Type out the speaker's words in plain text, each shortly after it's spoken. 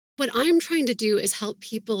What I'm trying to do is help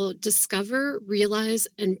people discover, realize,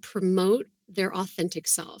 and promote their authentic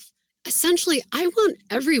self. Essentially, I want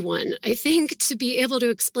everyone, I think, to be able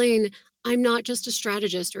to explain I'm not just a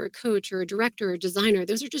strategist or a coach or a director or a designer.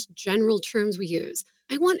 Those are just general terms we use.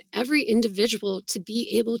 I want every individual to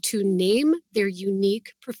be able to name their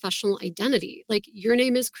unique professional identity. Like your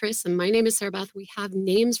name is Chris and my name is Sarabeth. We have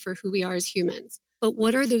names for who we are as humans. But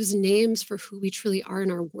what are those names for who we truly are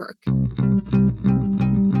in our work?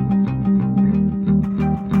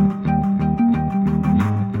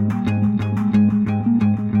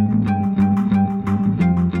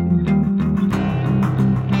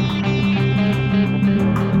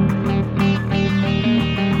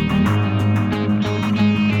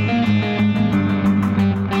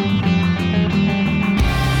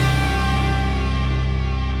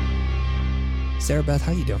 Sarabeth,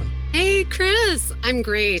 how you doing? Hey, Chris. I'm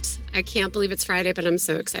great. I can't believe it's Friday, but I'm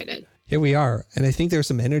so excited. Here we are. And I think there's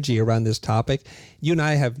some energy around this topic. You and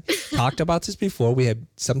I have talked about this before. We have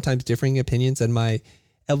sometimes differing opinions, and my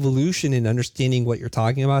evolution in understanding what you're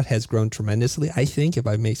talking about has grown tremendously, I think, if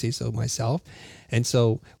I may say so myself. And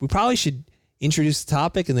so we probably should introduce the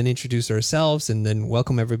topic and then introduce ourselves and then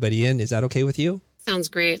welcome everybody in. Is that okay with you? Sounds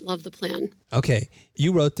great. Love the plan. Okay.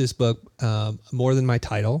 You wrote this book, More Than My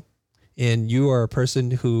Title. And you are a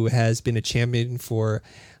person who has been a champion for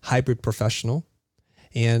hybrid professional.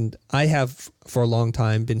 And I have for a long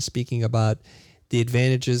time been speaking about the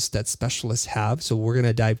advantages that specialists have. So we're going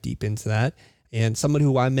to dive deep into that. And someone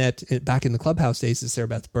who I met back in the Clubhouse days is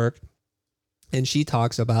Sarabeth Berk. And she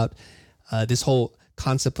talks about this whole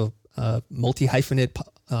concept of multi-hyphenate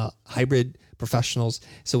hybrid professionals.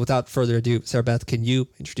 So without further ado, Sarabeth, can you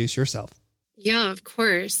introduce yourself? Yeah, of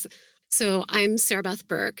course. So I'm Sarabeth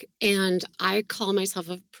Berk, and I call myself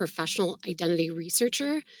a professional identity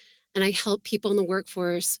researcher, and I help people in the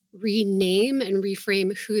workforce rename and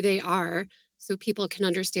reframe who they are so people can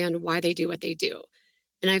understand why they do what they do.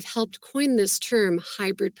 And I've helped coin this term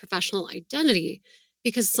hybrid professional identity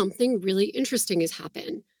because something really interesting is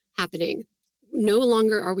happening. No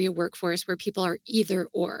longer are we a workforce where people are either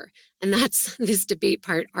or, and that's this debate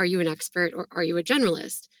part. Are you an expert or are you a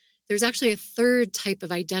generalist? There's actually a third type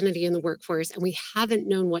of identity in the workforce, and we haven't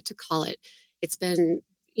known what to call it. It's been,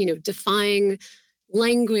 defying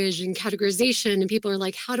language and categorization, and people are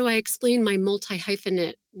like, how do I explain my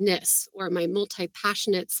multi-hyphenate-ness or my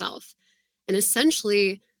multi-passionate self? And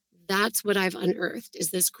essentially, that's what I've unearthed,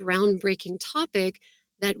 is this groundbreaking topic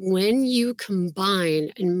that when you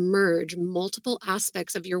combine and merge multiple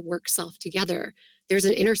aspects of your work self together, there's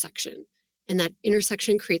an intersection, and that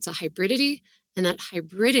intersection creates a hybridity. And that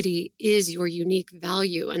hybridity is your unique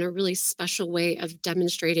value and a really special way of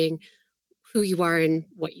demonstrating who you are and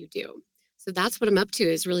what you do. So that's what I'm up to,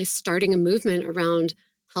 is really starting a movement around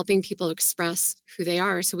helping people express who they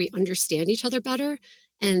are so we understand each other better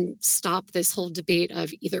and stop this whole debate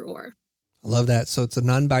of either or. I love that. So it's a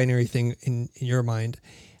non-binary thing in your mind.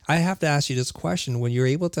 I have to ask you this question. When you're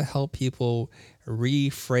able to help people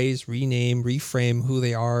rephrase, rename, reframe who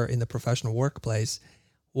they are in the professional workplace,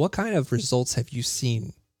 what kind of results have you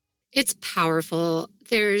seen? It's powerful.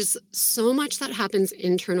 There's so much that happens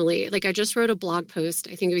internally. Like I just wrote a blog post,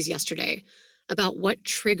 I think it was yesterday, about what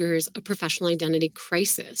triggers a professional identity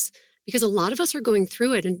crisis, because a lot of us are going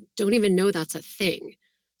through it and don't even know that's a thing.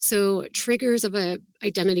 So triggers of an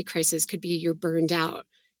identity crisis could be you're burned out,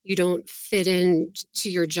 you don't fit in to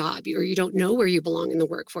your job, or you don't know where you belong in the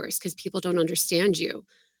workforce because people don't understand you.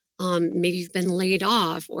 Maybe you've been laid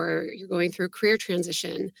off, or you're going through a career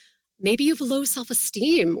transition. Maybe you have low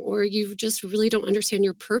self-esteem, or you just really don't understand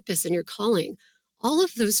your purpose and your calling. All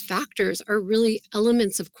of those factors are really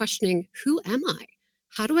elements of questioning, who am I?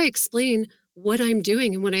 How do I explain what I'm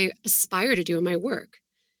doing and what I aspire to do in my work?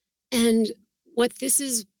 And what this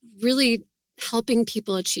is really helping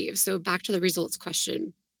people achieve, so back to the results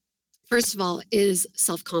question, first of all, is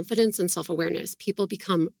self-confidence and self-awareness. People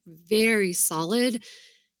become very solid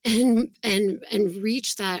and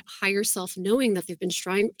reach that higher self, knowing that they've been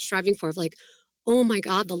striving for, like, oh my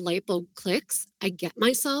God, the light bulb clicks. I get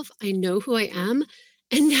myself. I know who I am.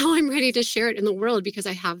 And now I'm ready to share it in the world because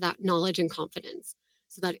I have that knowledge and confidence.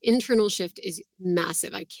 So that internal shift is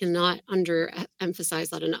massive. I cannot underemphasize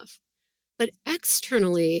that enough. But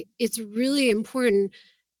externally, it's really important.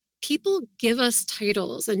 People give us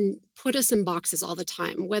titles and put us in boxes all the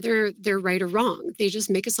time, whether they're right or wrong. They just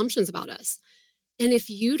make assumptions about us. And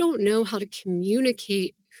if you don't know how to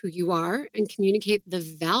communicate who you are and communicate the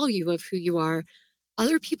value of who you are,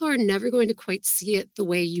 other people are never going to quite see it the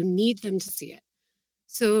way you need them to see it.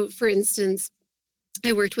 So for instance,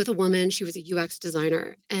 I worked with a woman, she was a UX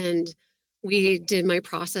designer, and We did my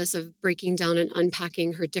process of breaking down and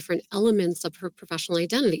unpacking her different elements of her professional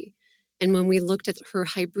identity. And when we looked at her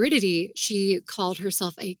hybridity, she called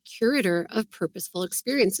herself a curator of purposeful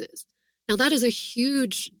experiences. Now, that is a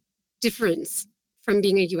huge difference from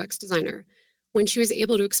being a UX designer. When she was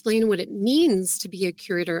able to explain what it means to be a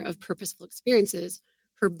curator of purposeful experiences,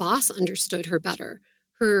 her boss understood her better.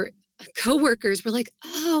 Her coworkers were like,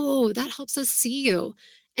 oh, that helps us see you.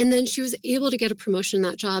 And then she was able to get a promotion in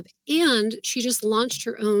that job. And she just launched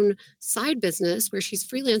her own side business where she's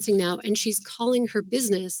freelancing now, and she's calling her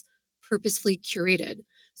business Purposefully Curated.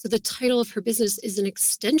 So the title of her business is an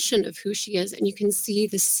extension of who she is. And you can see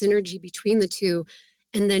the synergy between the two.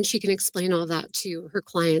 And then she can explain all that to her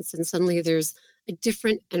clients. And suddenly there's a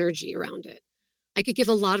different energy around it. I could give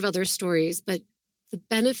a lot of other stories, but the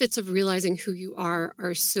benefits of realizing who you are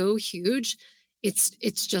so huge. It's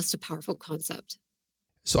just a powerful concept.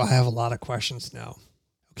 So I have a lot of questions now.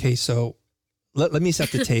 Okay, so let me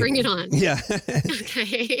set the table. Bring it on. Yeah.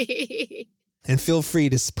 Okay. And feel free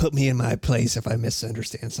to put me in my place if I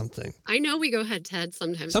misunderstand something. I know we go head to head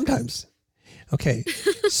sometimes. Sometimes. Okay.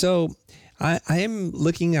 So I am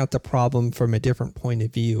looking at the problem from a different point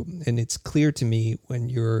of view. And it's clear to me when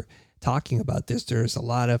you're talking about this, there's a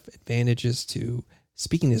lot of advantages to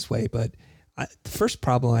speaking this way. But the first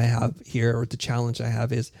problem I have here, or the challenge I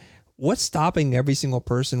have, is what's stopping every single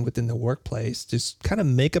person within the workplace to just kind of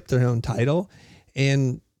make up their own title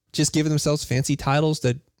and just give themselves fancy titles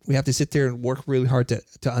that we have to sit there and work really hard to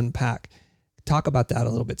unpack. Talk about that a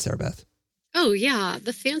little bit, Sarabeth. Oh, yeah.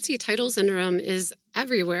 The fancy title syndrome is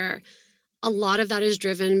everywhere. A lot of that is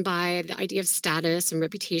driven by the idea of status and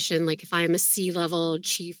reputation. Like if I am a C-level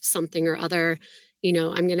chief something or other,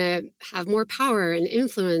 I'm going to have more power and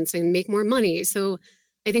influence and make more money. So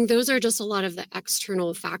I think those are just a lot of the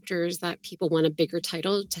external factors that people want a bigger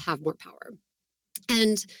title to have more power.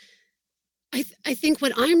 And I think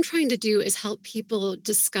what I'm trying to do is help people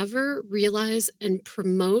discover, realize, and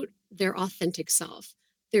promote their authentic self,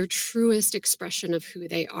 their truest expression of who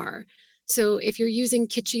they are. So if you're using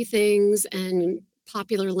kitschy things and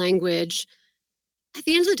popular language, at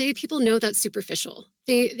the end of the day, people know that's superficial.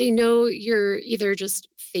 They know you're either just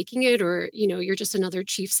faking it or, you're just another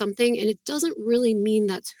chief something. And it doesn't really mean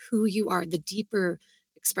that's who you are, the deeper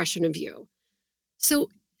expression of you. So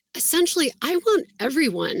essentially, I want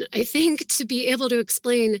everyone, I think, to be able to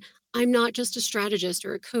explain, I'm not just a strategist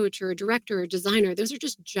or a coach or a director or a designer. Those are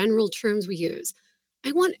just general terms we use.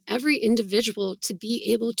 I want every individual to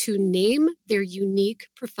be able to name their unique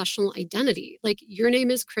professional identity. Like your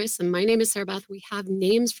name is Chris and my name is Sarabeth. We have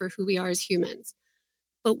names for who we are as humans.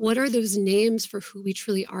 But what are those names for who we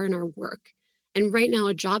truly are in our work? And right now,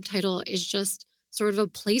 a job title is just sort of a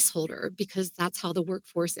placeholder because that's how the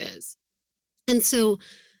workforce is. And so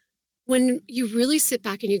when you really sit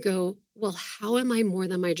back and you go, well, how am I more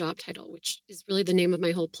than my job title, which is really the name of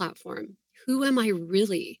my whole platform? Who am I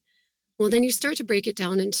really? Well, then you start to break it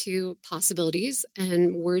down into possibilities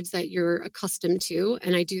and words that you're accustomed to.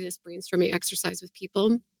 And I do this brainstorming exercise with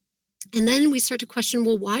people. And then we start to question,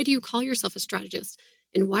 well, why do you call yourself a strategist?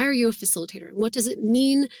 And why are you a facilitator? And what does it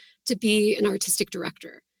mean to be an artistic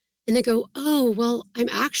director? And they go, oh, well, I'm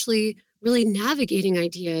actually really navigating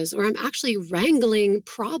ideas, or I'm actually wrangling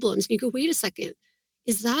problems. And you go, wait a second,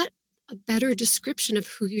 is that a better description of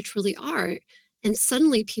who you truly are? And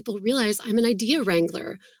suddenly people realize I'm an idea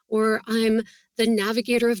wrangler, or I'm the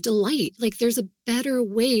navigator of delight. Like there's a better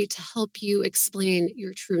way to help you explain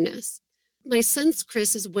your trueness. My sense,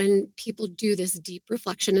 Chris, is when people do this deep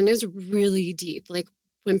reflection, and it's really deep, like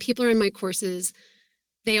when people are in my courses,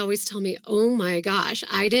 they always tell me, oh my gosh,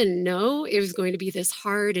 I didn't know it was going to be this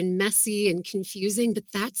hard and messy and confusing, but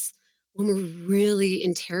that's when we're really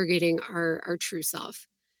interrogating our true self.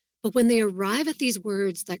 But when they arrive at these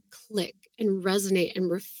words that click and resonate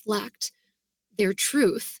and reflect their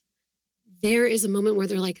truth, there is a moment where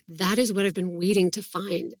they're like, that is what I've been waiting to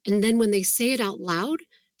find. And then when they say it out loud,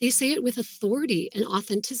 they say it with authority and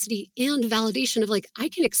authenticity and validation of like, I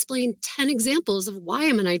can explain 10 examples of why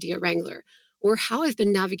I'm an idea wrangler or how I've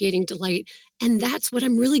been navigating delight. And that's what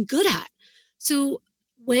I'm really good at. So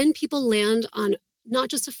when people land on not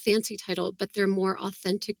just a fancy title, but their more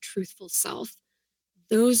authentic, truthful self,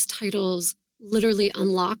 those titles literally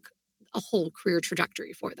unlock a whole career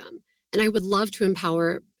trajectory for them. And I would love to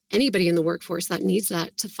empower anybody in the workforce that needs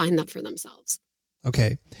that to find that for themselves.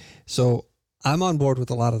 Okay. So I'm on board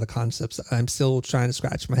with a lot of the concepts. I'm still trying to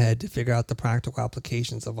scratch my head to figure out the practical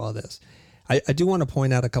applications of all this. I do want to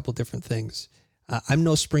point out a couple different things. I'm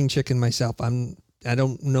no spring chicken myself. I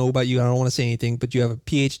don't know about you. I don't want to say anything, but you have a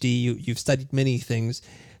PhD. You've studied many things.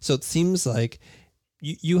 So it seems like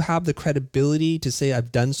you have the credibility to say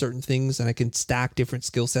I've done certain things and I can stack different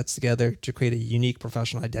skill sets together to create a unique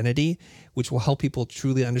professional identity, which will help people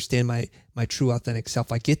truly understand my true authentic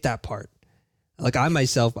self. I get that part. Like I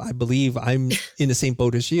myself, I believe I'm in the same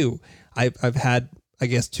boat as you. I've had, I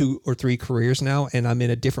guess, 2 or 3 careers now, and I'm in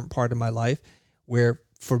a different part of my life where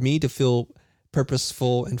for me to feel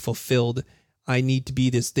purposeful and fulfilled, I need to be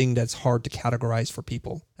this thing that's hard to categorize for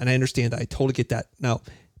people. And I understand that. I totally get that. Now,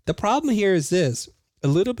 the problem here is this. A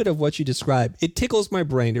little bit of what you described, it tickles my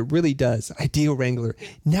brain. It really does. Ideal wrangler,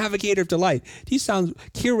 navigator of delight. These sound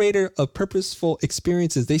curator of purposeful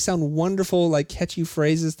experiences. They sound wonderful, like catchy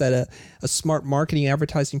phrases that a smart marketing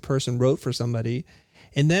advertising person wrote for somebody.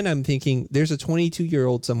 And then I'm thinking, there's a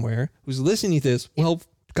 22-year-old somewhere who's listening to this. Well,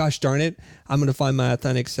 gosh darn it, I'm going to find my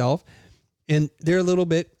authentic self. And they're a little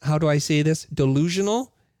bit, how do I say this,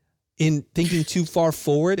 delusional in thinking too far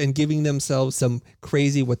forward and giving themselves some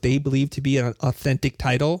crazy, what they believe to be an authentic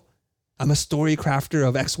title. I'm a story crafter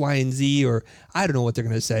of X, Y, and Z, or I don't know what they're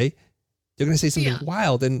going to say. They're going to say something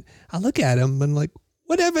wild. And I look at them and like,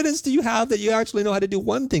 what evidence do you have that you actually know how to do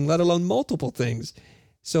one thing, let alone multiple things?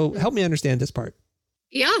 So help me understand this part.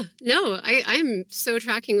 Yeah, no, I'm so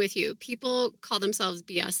tracking with you. People call themselves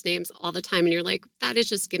BS names all the time, and you're like, that is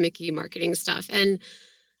just gimmicky marketing stuff. And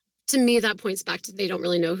to me, that points back to they don't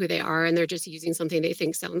really know who they are, and they're just using something they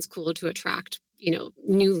think sounds cool to attract,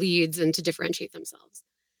 new leads and to differentiate themselves.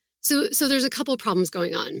 So there's a couple of problems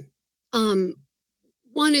going on.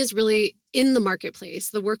 One is really in the marketplace,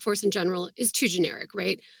 the workforce in general is too generic,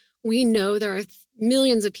 right? We know there are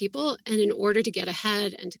millions of people, and in order to get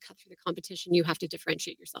ahead and to cut through the competition, you have to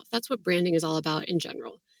differentiate yourself. That's what branding is all about in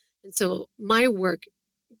general. And so my work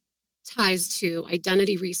ties to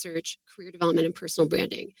identity research, career development, and personal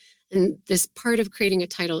branding. And this part of creating a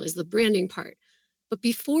title is the branding part. But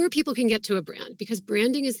before people can get to a brand, because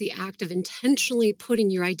branding is the act of intentionally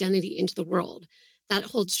putting your identity into the world. That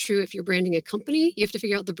holds true if you're branding a company, you have to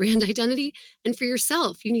figure out the brand identity. And for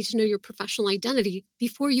yourself, you need to know your professional identity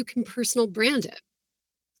before you can personal brand it.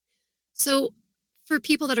 So for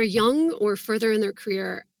people that are young or further in their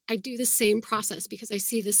career, I do the same process because I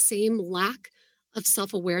see the same lack of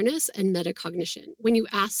self-awareness and metacognition. When you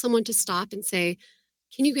ask someone to stop and say,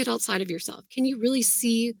 can you get outside of yourself? Can you really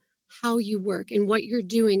see how you work and what you're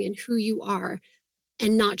doing and who you are,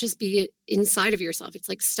 and not just be inside of yourself? It's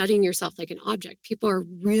like studying yourself like an object. People are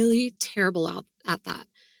really terrible at that.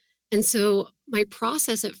 And so my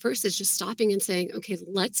process at first is just stopping and saying, okay,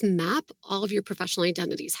 let's map all of your professional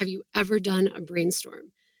identities. Have you ever done a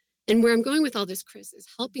brainstorm? And where I'm going with all this, Chris, is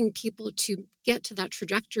helping people to get to that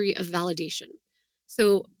trajectory of validation.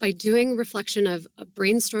 So by doing reflection of a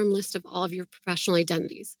brainstorm list of all of your professional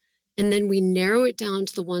identities, and then we narrow it down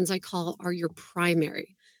to the ones I call are your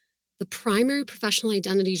primary. The primary professional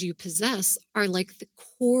identities you possess are like the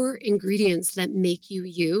core ingredients that make you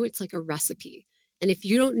you. It's like a recipe. And if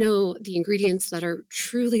you don't know the ingredients that are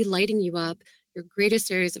truly lighting you up, your greatest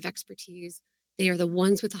areas of expertise, they are the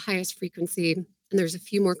ones with the highest frequency. And there's a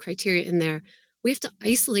few more criteria in there. We have to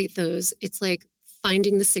isolate those. It's like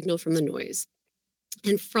finding the signal from the noise.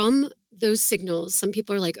 And from those signals, some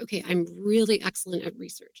people are like, okay, I'm really excellent at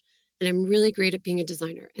research and I'm really great at being a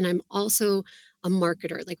designer. And I'm also a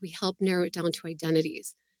marketer. Like we help narrow it down to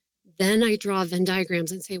identities. Then I draw Venn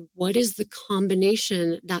diagrams and say, what is the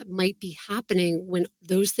combination that might be happening when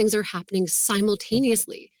those things are happening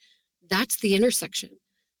simultaneously? That's the intersection.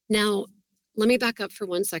 Now, let me back up for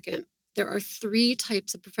 1 second. There are 3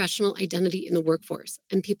 types of professional identity in the workforce,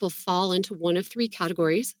 and people fall into one of 3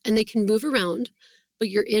 categories, and they can move around, but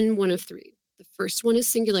you're in one of 3. The first one is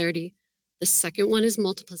singularity, the second one is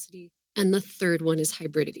multiplicity, and the third one is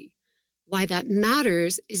hybridity. Why that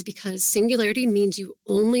matters is because singularity means you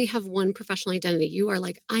only have one professional identity. You are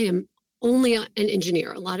like, I am only an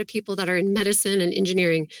engineer. A lot of people that are in medicine and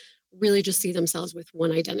engineering really just see themselves with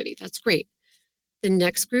one identity. That's great. The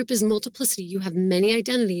next group is multiplicity. You have many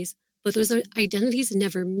identities, but those identities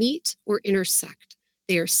never meet or intersect.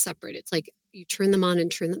 They are separate. It's like you turn them on and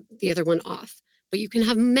turn the other one off, but you can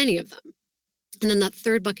have many of them. And then that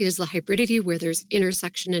third bucket is the hybridity, where there's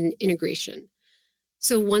intersection and integration.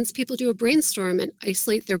 So once people do a brainstorm and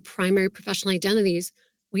isolate their primary professional identities,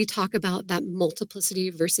 we talk about that multiplicity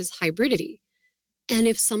versus hybridity. And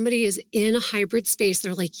if somebody is in a hybrid space,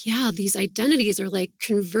 they're like, yeah, these identities are like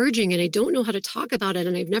converging and I don't know how to talk about it.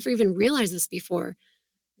 And I've never even realized this before.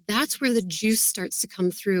 That's where the juice starts to come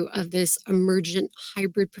through of this emergent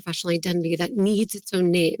hybrid professional identity that needs its own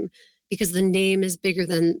name, because the name is bigger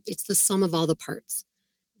than it's the sum of all the parts.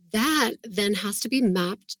 That then has to be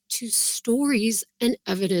mapped to stories and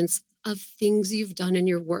evidence of things you've done in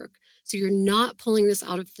your work. So you're not pulling this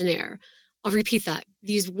out of thin air. I'll repeat that.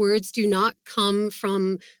 These words do not come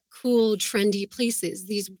from cool, trendy places.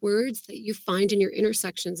 These words that you find in your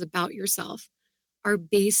intersections about yourself are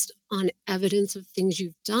based on evidence of things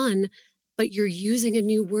you've done, but you're using a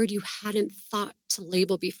new word you hadn't thought to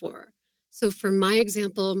label before. So, for my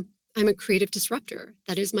example, I'm a creative disruptor.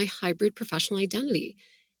 That is my hybrid professional identity.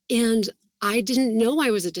 And I didn't know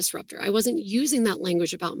I was a disruptor. I wasn't using that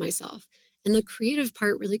language about myself. And the creative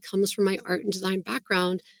part really comes from my art and design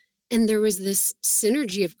background. And there was this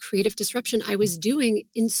synergy of creative disruption I was doing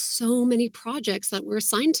in so many projects that were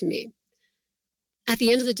assigned to me. At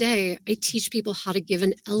the end of the day, I teach people how to give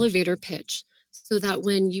an elevator pitch so that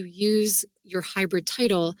when you use your hybrid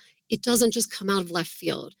title, it doesn't just come out of left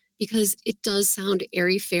field, because it does sound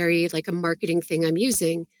airy-fairy, like a marketing thing I'm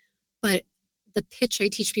using. But the pitch I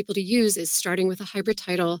teach people to use is starting with a hybrid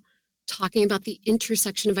title, talking about the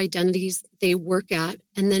intersection of identities they work at,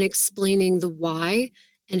 and then explaining the why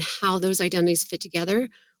and how those identities fit together,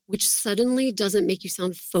 which suddenly doesn't make you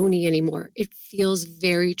sound phony anymore. It feels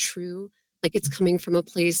very true, like it's coming from a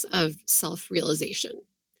place of self-realization.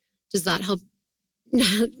 Does that help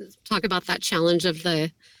talk about that challenge of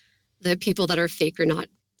the people that are fake or not?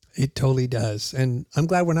 It totally does. And I'm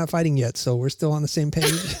glad we're not fighting yet. So we're still on the same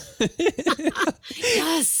page.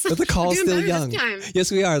 Yes. But the call's still young.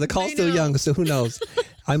 Yes, we are. The call's still young. So who knows?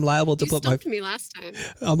 I'm liable to me last time.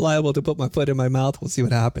 I'm liable to put my foot in my mouth. We'll see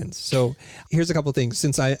what happens. So here's a couple of things.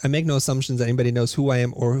 Since I make no assumptions that anybody knows who I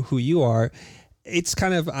am or who you are, it's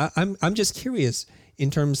kind of, I'm just curious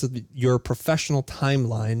in terms of your professional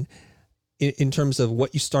timeline, in terms of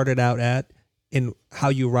what you started out at, and how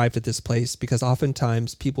you arrived at this place, because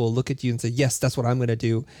oftentimes people look at you and say, yes, that's what I'm going to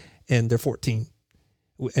do. And they're 14.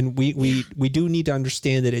 And we do need to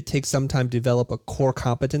understand that it takes some time to develop a core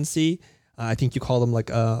competency. I think you call them what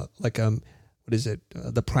is it?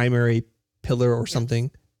 The primary pillar or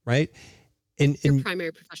something, right? Your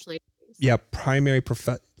primary professional identities. Yeah, primary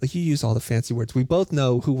like you use all the fancy words. We both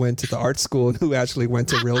know who went to the art school and who actually went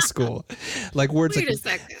to real school. Like words like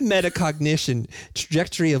metacognition,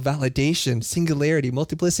 trajectory of validation, singularity,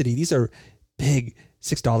 multiplicity. These are big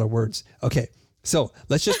 $6 words. Okay, so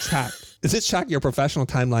let's track your professional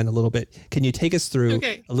timeline a little bit. Can you take us through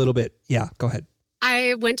a little bit? Yeah, go ahead.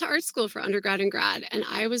 I went to art school for undergrad and grad, and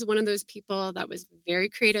I was one of those people that was very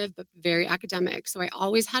creative, but very academic. So I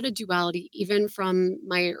always had a duality, even from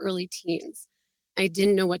my early teens. I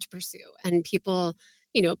didn't know what to pursue. And people,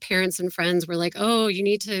 parents and friends were like, oh, you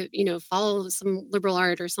need to, follow some liberal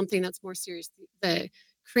art or something that's more serious. The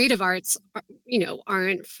creative arts,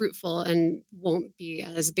 aren't fruitful and won't be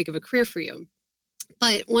as big of a career for you.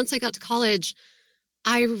 But once I got to college,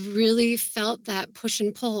 I really felt that push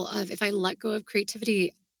and pull of, if I let go of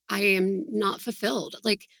creativity, I am not fulfilled.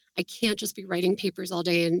 Like, I can't just be writing papers all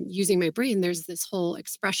day and using my brain. There's this whole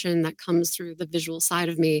expression that comes through the visual side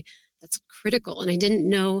of me that's critical. And I didn't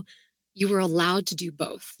know you were allowed to do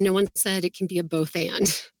both. No one said it can be a both and.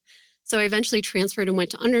 So I eventually transferred and went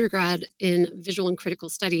to undergrad in visual and critical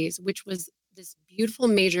studies, which was this beautiful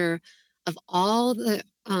major of all the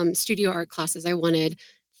studio art classes I wanted,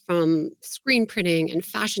 from screen printing and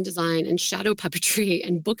fashion design and shadow puppetry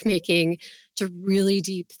and bookmaking to really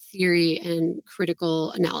deep theory and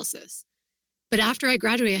critical analysis. But after I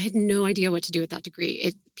graduated, I had no idea what to do with that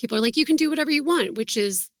degree. People are like, you can do whatever you want, which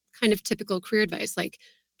is kind of typical career advice, like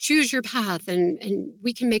choose your path and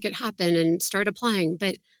we can make it happen and start applying.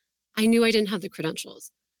 But I knew I didn't have the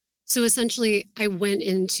credentials. So essentially, I went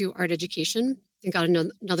into art education and got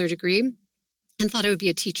another degree and thought I would be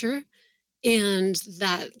a teacher. And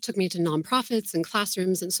that took me to nonprofits and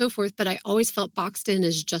classrooms and so forth. But I always felt boxed in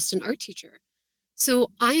as just an art teacher. So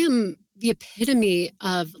I am the epitome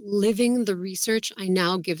of living the research I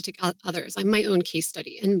now give to others. I'm my own case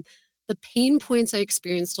study. And the pain points I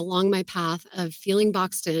experienced along my path of feeling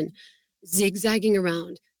boxed in, zigzagging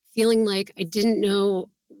around, feeling like I didn't know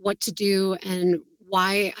what to do and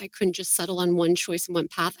why I couldn't just settle on one choice and one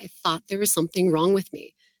path. I thought there was something wrong with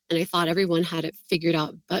me. And I thought everyone had it figured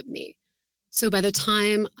out but me. So by the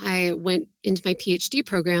time I went into my PhD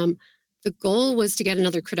program, the goal was to get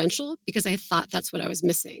another credential because I thought that's what I was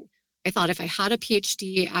missing. I thought if I had a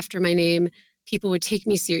PhD after my name, people would take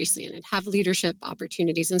me seriously and I'd have leadership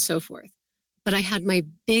opportunities and so forth. But I had my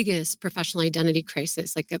biggest professional identity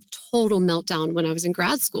crisis, like a total meltdown when I was in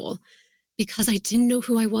grad school, because I didn't know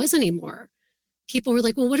who I was anymore. People were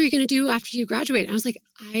like, well, what are you going to do after you graduate? And I was like,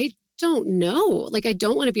 I don't know. Like, I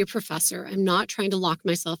don't want to be a professor. I'm not trying to lock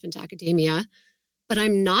myself into academia, but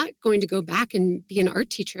I'm not going to go back and be an art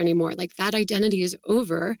teacher anymore. Like, that identity is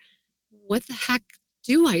over. What the heck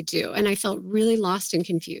do I do? And I felt really lost and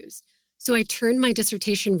confused. So I turned my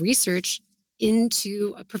dissertation research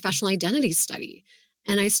into a professional identity study.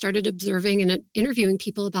 And I started observing and interviewing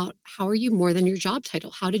people about how are you more than your job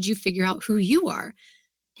title? How did you figure out who you are?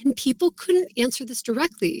 And people couldn't answer this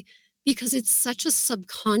directly because it's such a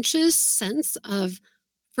subconscious sense of,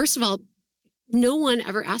 first of all, no one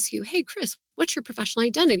ever asks you, hey, Chris, what's your professional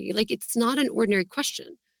identity? Like, it's not an ordinary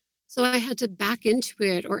question. So I had to back into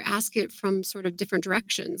it or ask it from sort of different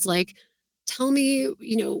directions. Like, tell me,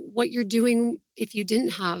 what you're doing if you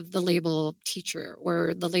didn't have the label teacher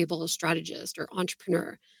or the label strategist or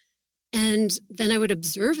entrepreneur. And then I would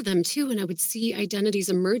observe them too, and I would see identities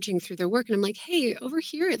emerging through their work. And I'm like, hey, over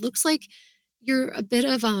here, it looks like you're a bit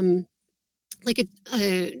of like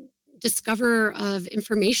a discoverer of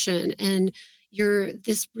information, and you're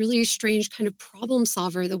this really strange kind of problem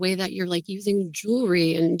solver, the way that you're like using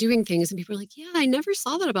jewelry and doing things. And people are like, yeah, I never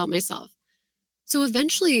saw that about myself. So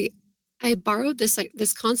eventually I borrowed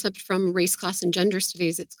this concept from race, class, and gender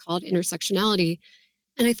studies. It's called intersectionality.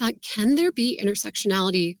 And I thought, can there be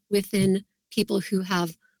intersectionality within people who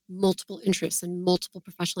have multiple interests and multiple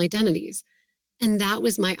professional identities? And that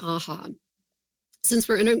was my aha. Since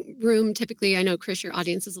we're in a room, typically, I know, Chris, your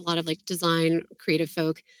audience is a lot of like design, creative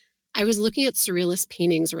folk. I was looking at surrealist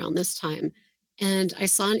paintings around this time, and I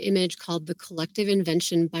saw an image called The Collective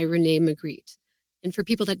Invention by Rene Magritte. And for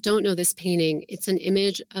people that don't know this painting, it's an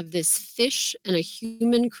image of this fish and a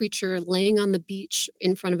human creature laying on the beach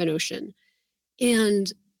in front of an ocean.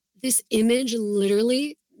 And this image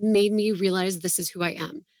literally made me realize this is who I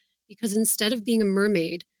am. Because instead of being a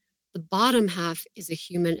mermaid, the bottom half is a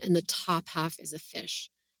human and the top half is a fish.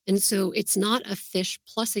 And so it's not a fish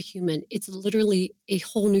plus a human. It's literally a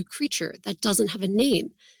whole new creature that doesn't have a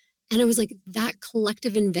name. And I was like, that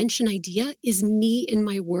collective invention idea is me in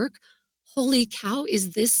my work. Holy cow,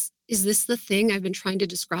 is this the thing I've been trying to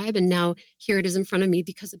describe? And now here it is in front of me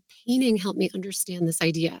because a painting helped me understand this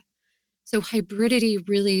idea. So hybridity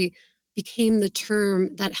really became the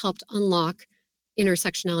term that helped unlock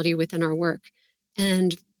intersectionality within our work.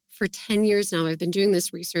 And for 10 years now, I've been doing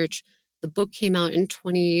this research. The book came out in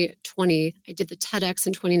 2020. I did the TEDx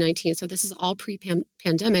in 2019. So this is all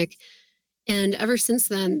pre-pandemic. And ever since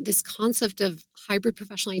then, this concept of hybrid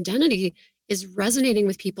professional identity is resonating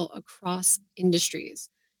with people across industries.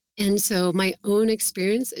 And so my own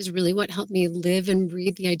experience is really what helped me live and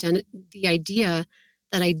breathe the idea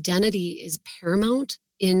that identity is paramount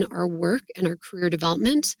in our work and our career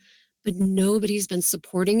development, but nobody's been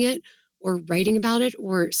supporting it or writing about it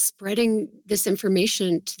or spreading this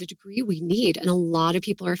information to the degree we need. And a lot of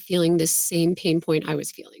people are feeling this same pain point I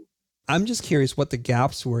was feeling. I'm just curious what the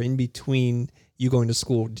gaps were in between you going to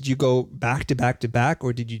school. Did you go back to back to back,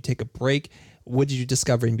 or did you take a break? What did you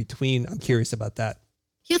discover in between? I'm curious about that.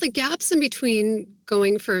 Yeah, the gaps in between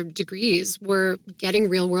going for degrees were getting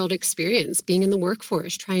real world experience, being in the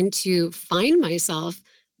workforce, trying to find myself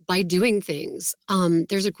by doing things.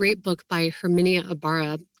 There's a great book by Herminia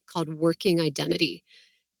Ibarra called Working Identity.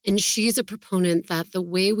 And she's a proponent that the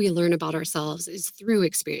way we learn about ourselves is through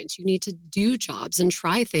experience. You need to do jobs and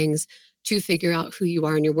try things to figure out who you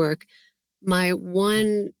are in your work. My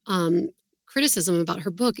one criticism about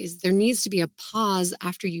her book is there needs to be a pause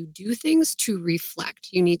after you do things to reflect.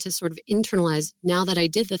 You need to sort of internalize, now that I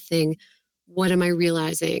did the thing, what am I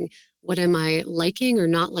realizing? What am I liking or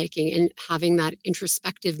not liking? And having that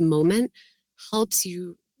introspective moment helps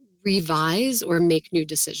you revise or make new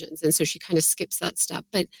decisions. And so she kind of skips that step.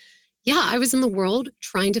 But yeah, I was in the world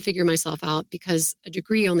trying to figure myself out because a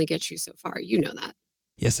degree only gets you so far. You know that.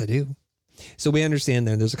 Yes, I do. So we understand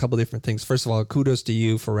there's a couple different things. First of all, kudos to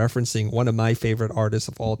you for referencing one of my favorite artists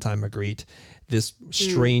of all time, Magritte, this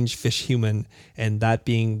strange fish human, and that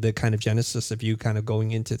being the kind of genesis of you kind of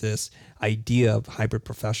going into this idea of hybrid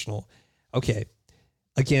professional. Okay.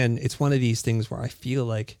 Again, it's one of these things where I feel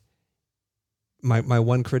like my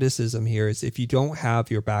one criticism here is if you don't have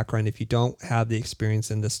your background, if you don't have the experience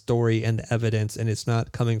and the story and the evidence, and it's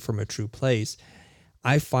not coming from a true place,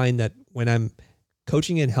 I find that when I'm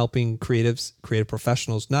coaching and helping creative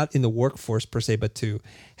professionals, not in the workforce per se, but to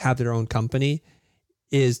have their own company,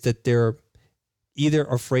 is that they're either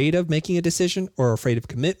afraid of making a decision or afraid of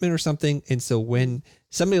commitment or something. And so when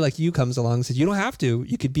somebody like you comes along and says, you don't have to,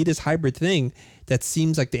 you could be this hybrid thing that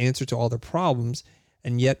seems like the answer to all their problems.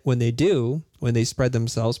 And yet when they do, when they spread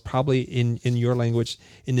themselves, probably in your language,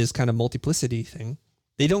 in this kind of multiplicity thing,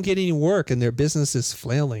 they don't get any work and their business is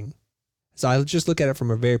flailing. So I just look at it from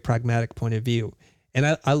a very pragmatic point of view.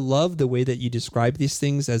 And I love the way that you describe these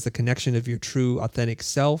things as the connection of your true authentic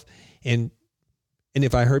self. And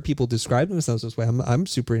if I heard people describe themselves this way, I'm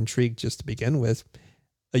super intrigued just to begin with.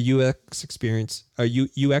 A UX experience, a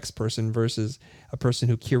UX person versus a person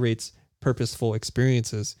who curates purposeful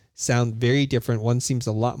experiences sound very different. One seems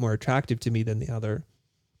a lot more attractive to me than the other.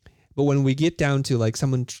 But when we get down to like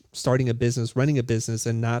someone starting a business, running a business,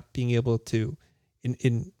 and not being able to,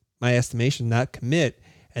 in my estimation, not commit,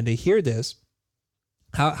 and they hear this,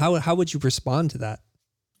 how would you respond to that?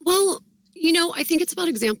 Well, I think it's about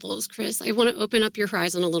examples, Chris. I want to open up your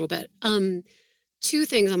horizon a little bit. Two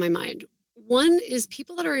things on my mind. One is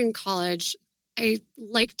people that are in college, I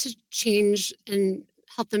like to change and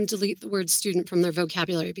help them delete the word student from their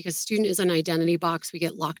vocabulary, because student is an identity box we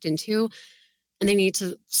get locked into, and they need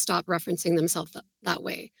to stop referencing themselves that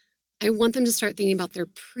way. I want them to start thinking about their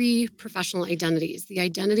pre-professional identities, the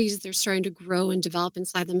identities they're starting to grow and develop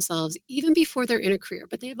inside themselves, even before they're in a career,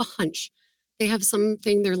 but they have a hunch. They have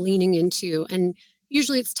something they're leaning into, and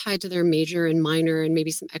usually it's tied to their major and minor and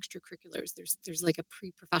maybe some extracurriculars. There's like a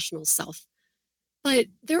pre-professional self. But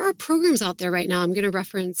there are programs out there right now. I'm going to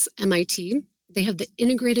reference MIT. They have the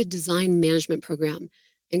Integrated Design Management Program.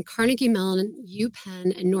 And Carnegie Mellon,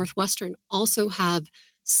 UPenn, and Northwestern also have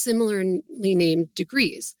similarly named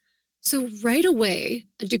degrees. So right away,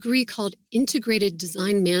 a degree called Integrated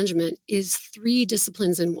Design Management is 3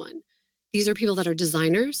 disciplines in one. These are people that are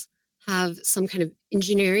designers, have some kind of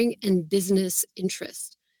engineering and business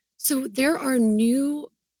interest. So there are new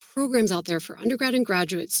programs out there for undergrad and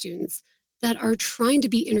graduate students that are trying to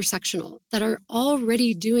be intersectional, that are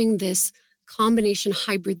already doing this combination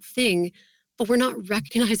hybrid thing, but we're not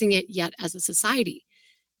recognizing it yet as a society.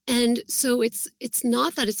 And so it's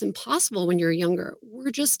not that it's impossible when you're younger. We're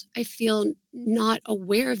just, I feel, not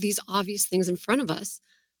aware of these obvious things in front of us.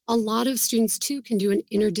 A lot of students too can do an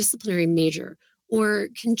interdisciplinary major or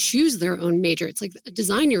can choose their own major. It's like a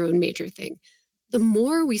design your own major thing. The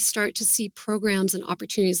more we start to see programs and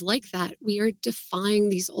opportunities like that, we are defying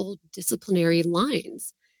these old disciplinary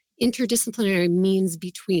lines. Interdisciplinary means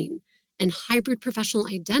between, and hybrid professional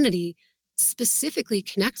identity specifically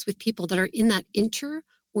connects with people that are in that inter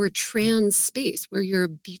or trans space where you're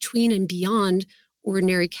between and beyond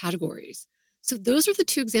ordinary categories. So those are the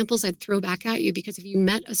 2 examples I'd throw back at you, because if you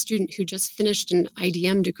met a student who just finished an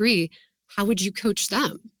IDM degree, how would you coach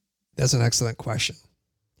them? That's an excellent question.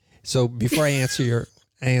 So before I answer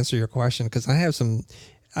your question, because I have some,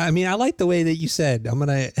 I like the way that you said, I'm going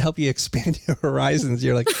to help you expand your horizons.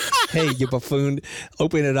 You're like, hey, you buffoon,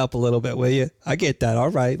 open it up a little bit, will you? I get that.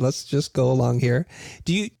 All right, let's just go along here.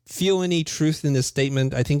 Do you feel any truth in this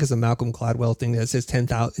statement? I think it's a Malcolm Gladwell thing that says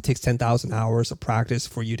it takes 10,000 hours of practice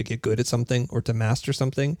for you to get good at something or to master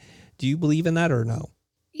something. Do you believe in that or no?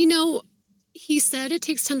 He said it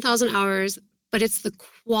takes 10,000 hours, but it's the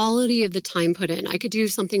quality of the time put in. I could do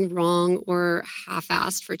something wrong or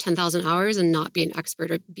half-assed for 10,000 hours and not be an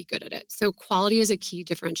expert or be good at it. So quality is a key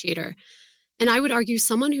differentiator. And I would argue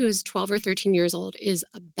someone who is 12 or 13 years old is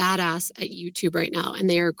a badass at YouTube right now, and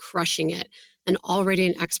they are crushing it and already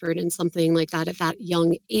an expert in something like that at that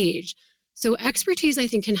young age. So expertise, I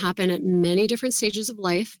think, can happen at many different stages of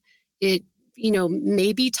life. It,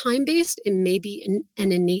 may be time-based. It may be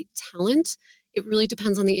an innate talent. It really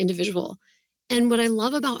depends on the individual. And what I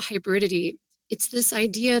love about hybridity, it's this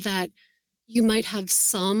idea that you might have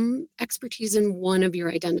some expertise in one of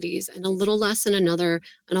your identities and a little less in another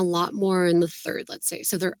and a lot more in the third, let's say.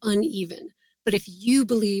 So they're uneven. But if you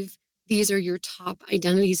believe these are your top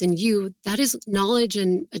identities in you, that is knowledge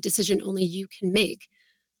and a decision only you can make.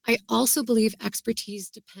 I also believe expertise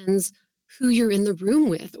depends who you're in the room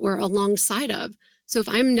with or alongside of. So if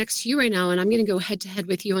I'm next to you right now and I'm going to go head to head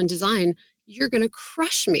with you on design, you're going to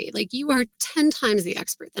crush me. Like, you are 10 times the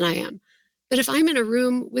expert than I am. But if I'm in a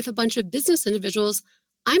room with a bunch of business individuals,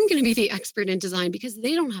 I'm going to be the expert in design because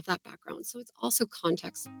they don't have that background. So it's also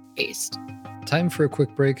context based. Time for a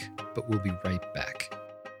quick break, but we'll be right back.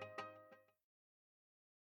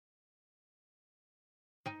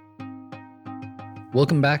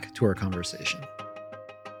 Welcome back to our conversation.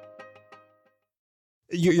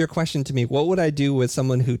 Your question to me, what would I do with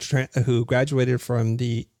someone who graduated from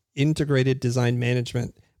the Integrated Design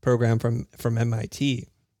Management program from MIT?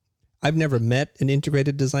 I've never met an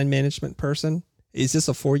integrated design management person. Is this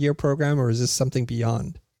a 4-year program or is this something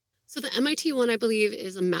beyond? So the MIT one, I believe,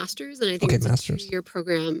 is a master's, and I think it's master's. a 2-year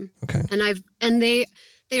program. Okay. And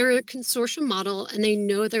they're a consortium model, and they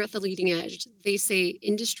know they're at the leading edge. They say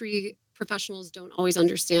industry professionals don't always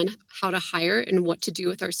understand how to hire and what to do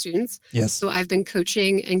with our students. Yes. So I've been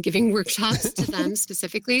coaching and giving workshops to them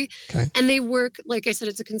specifically. Okay. And they work, like I said,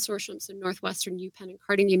 it's a consortium. So Northwestern, UPenn, and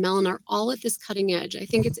Carnegie Mellon are all at this cutting edge. I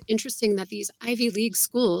think it's interesting that these Ivy League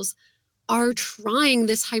schools are trying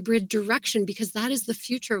this hybrid direction because that is the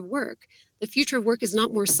future of work. The future of work is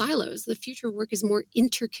not more silos. The future of work is more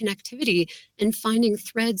interconnectivity and finding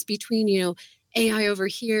threads between, AI over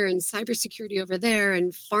here and cybersecurity over there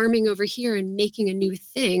and farming over here and making a new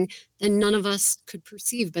thing that none of us could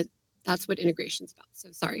perceive. But that's what integration's about.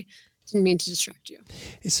 So sorry, didn't mean to distract you.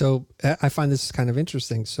 So I find this kind of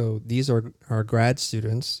interesting. So these are grad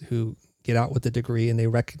students who get out with a degree and they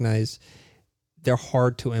recognize they're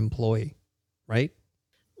hard to employ, right?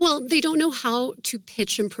 Well, they don't know how to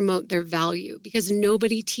pitch and promote their value because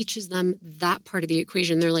nobody teaches them that part of the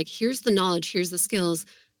equation. They're like, here's the knowledge, here's the skills,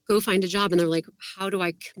 go find a job. And they're like, how do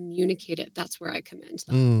I communicate it? That's where I come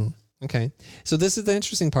in. Okay. So this is the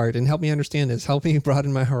interesting part, and help me understand this. Help me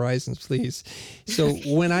broaden my horizons, please. So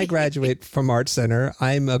when I graduate from Art Center,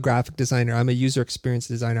 I'm a graphic designer. I'm a user experience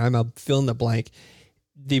designer. I'm a fill in the blank.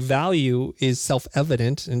 The value is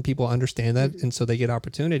self-evident and people understand that. And so they get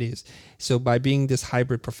opportunities. So by being this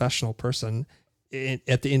hybrid professional person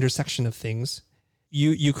at the intersection of things,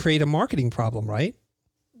 you create a marketing problem, right?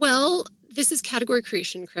 Well, this is category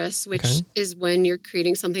creation, Chris, which is when you're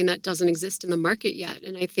creating something that doesn't exist in the market yet.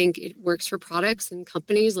 And I think it works for products and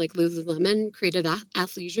companies like Lululemon created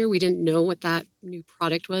athleisure. We didn't know what that new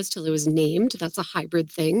product was till it was named. That's a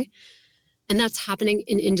hybrid thing. And that's happening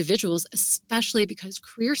in individuals, especially because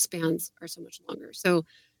career spans are so much longer. So,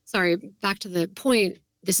 sorry, back to the point,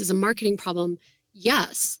 this is a marketing problem.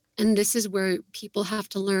 Yes. And this is where people have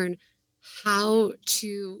to learn how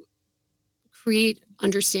to create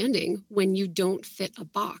understanding when you don't fit a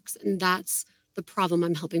box. And that's the problem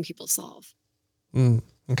I'm helping people solve.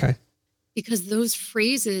 Okay. Because those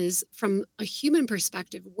phrases, from a human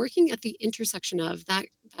perspective, working at the intersection of that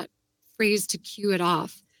phrase to cue it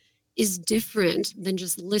off, is different than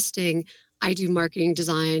just listing, I do marketing,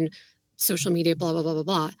 design, social media, blah, blah, blah, blah,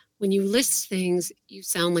 blah. When you list things, you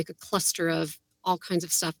sound like a cluster of all kinds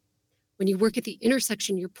of stuff. When you work at the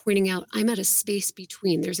intersection, you're pointing out, I'm at a space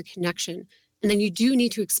between, there's a connection. And then you do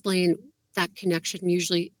need to explain that connection,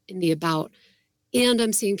 usually in the about. And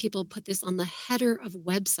I'm seeing people put this on the header of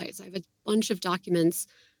websites. I have a bunch of documents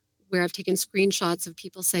where I've taken screenshots of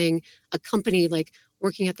people saying a company like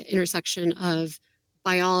working at the intersection of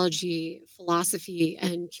biology, philosophy,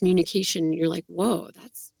 and communication. You're like, whoa,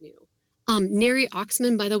 that's new. Neri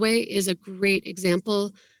Oxman, by the way, is a great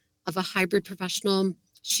example of a hybrid professional.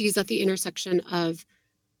 She's at the intersection of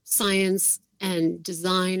science and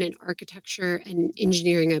design and architecture and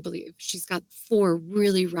engineering, I believe. She's got 4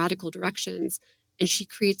 really radical directions, and she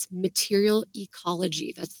creates material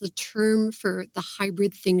ecology. That's the term for the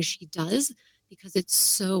hybrid thing she does because it's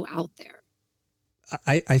so out there.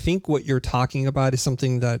 I think what you're talking about is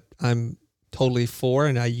something that I'm totally for,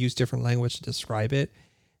 and I use different language to describe it.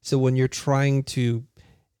 So when you're trying to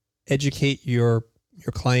educate your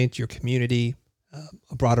client, your community,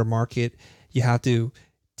 a broader market, you have to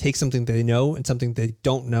take something they know and something they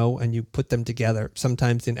don't know, and you put them together,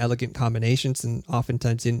 sometimes in elegant combinations and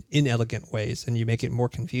oftentimes in inelegant ways, and you make it more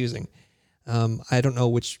confusing. I don't know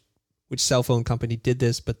which cell phone company did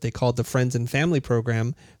this, but they called the Friends and Family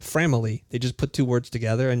program Framily. They just put 2 words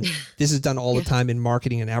together, and this is done all the time in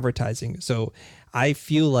marketing and advertising. So I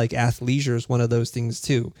feel like athleisure is one of those things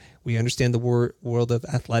too. We understand the world of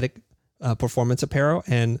athletic performance apparel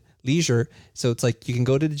and leisure. So it's like you can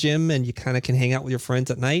go to the gym and you kind of can hang out with your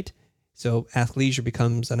friends at night. So athleisure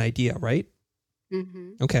becomes an idea, right?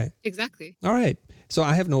 Mm-hmm. Okay. Exactly. All right. So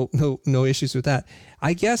I have no issues with that.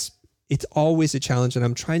 I guess it's always a challenge, and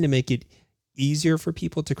I'm trying to make it easier for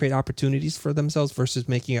people to create opportunities for themselves versus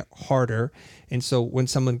making it harder. And so when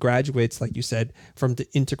someone graduates, like you said, from the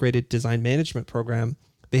integrated design management program,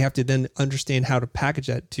 they have to then understand how to package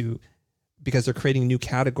that because they're creating new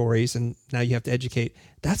categories, and now you have to educate.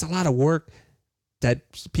 That's a lot of work that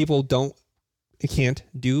people can't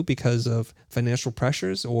do because of financial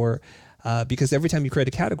pressures or because every time you create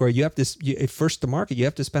a category, you have to, first to market, you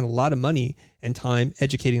have to spend a lot of money and time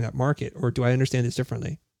educating that market. Or do I understand this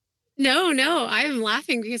differently? No, I am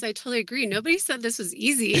laughing because I totally agree. Nobody said this was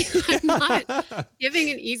easy. I'm not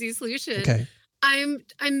giving an easy solution. Okay. I'm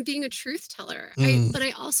being a truth teller. But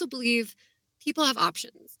I also believe people have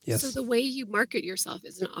options. Yes. So the way you market yourself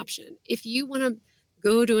is an option. If you want to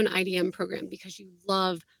go to an IDM program because you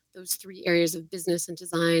love those 3 areas of business and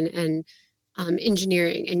design and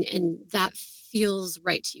engineering, and that feels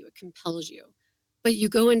right to you, it compels you. But you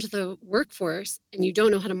go into the workforce and you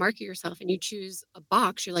don't know how to market yourself and you choose a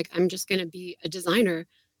box. You're like, I'm just going to be a designer.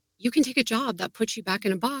 You can take a job that puts you back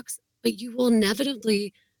in a box, but you will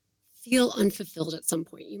inevitably feel unfulfilled at some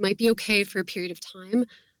point. You might be okay for a period of time,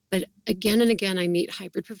 but again and again, I meet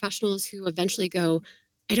hybrid professionals who eventually go,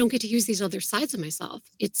 I don't get to use these other sides of myself.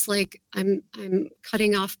 It's like I'm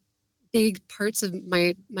cutting off big parts of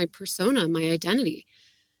my persona, my identity.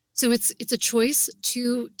 So it's a choice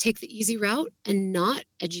to take the easy route and not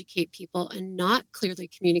educate people and not clearly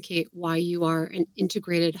communicate why you are an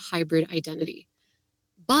integrated hybrid identity.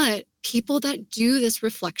 But people that do this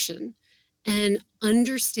reflection and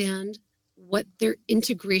understand what their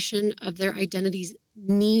integration of their identities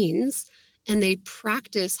means, and they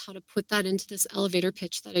practice how to put that into this elevator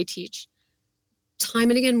pitch that I teach, time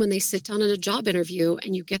and again, when they sit down in a job interview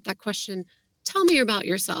and you get that question, tell me about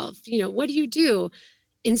yourself, what do you do?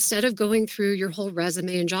 Instead of going through your whole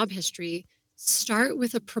resume and job history, start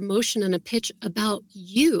with a promotion and a pitch about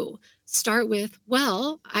you. Start with,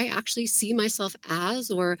 well, I actually see myself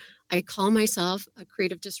as, or I call myself a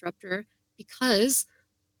creative disruptor because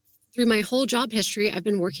through my whole job history, I've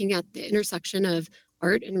been working at the intersection of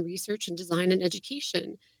art and research and design and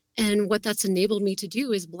education. And what that's enabled me to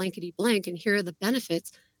do is blankety blank, and here are the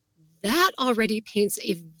benefits. That already paints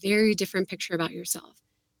a very different picture about yourself.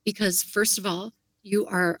 Because first of all, you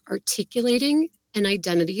are articulating an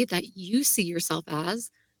identity that you see yourself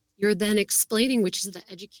as. You're then explaining, which is the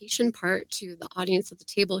education part, to the audience at the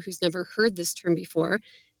table who's never heard this term before.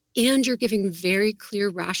 And you're giving very clear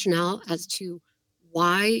rationale as to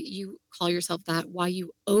why you call yourself that, why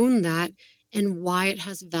you own that, and why it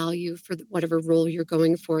has value for whatever role you're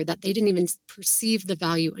going for, that they didn't even perceive the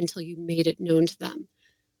value until you made it known to them.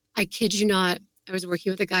 I kid you not, I was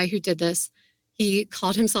working with a guy who did this. He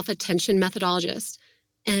called himself a tension methodologist,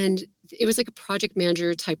 and it was like a project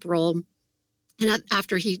manager type role. And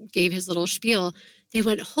after he gave his little spiel, they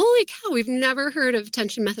went, holy cow, we've never heard of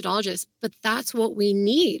tension methodologists, but that's what we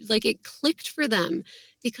need. Like, it clicked for them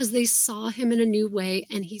because they saw him in a new way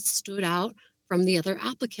and he stood out from the other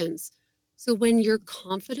applicants. So when your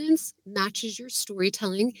confidence matches your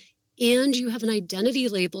storytelling and you have an identity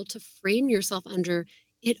label to frame yourself under,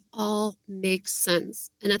 it all makes sense.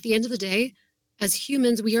 And at the end of the day, as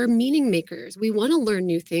humans, we are meaning makers. We want to learn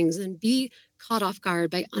new things and be caught off guard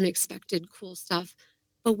by unexpected cool stuff,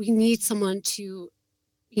 but we need someone to,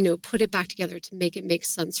 put it back together to make it make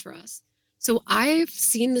sense for us. So I've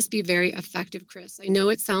seen this be very effective, Chris. I know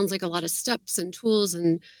it sounds like a lot of steps and tools,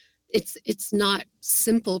 and it's not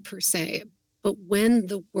simple per se, but when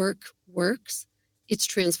the work works, it's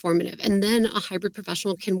transformative. And then a hybrid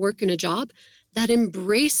professional can work in a job that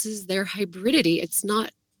embraces their hybridity. It's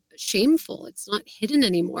not shameful. It's not hidden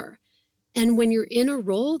anymore. And when you're in a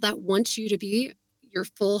role that wants you to be your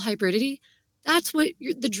full hybridity, that's what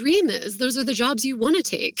the dream is. Those are the jobs you want to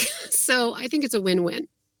take. So I think it's a win-win.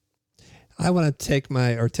 I want to tip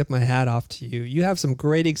my hat off to you. You have some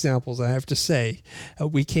great examples, I have to say.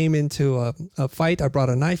 We came into a fight. I brought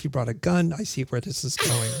a knife. You brought a gun. I see where this is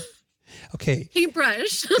going. Okay.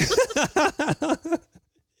 Paintbrush.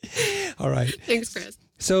 All right. Thanks, Chris.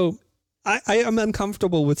 So I am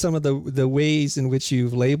uncomfortable with some of the ways in which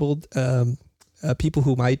you've labeled people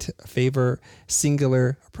who might favor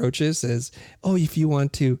singular approaches as, oh, if you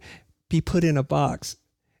want to be put in a box,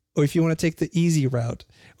 or if you want to take the easy route,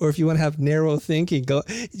 or if you want to have narrow thinking, go.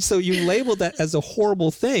 So you labeled that as a horrible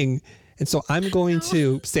thing. And so I'm going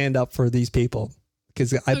to stand up for these people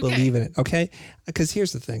because I believe in it. Okay. Because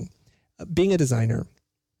here's the thing, being a designer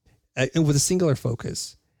and with a singular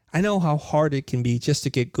focus, I know how hard it can be just to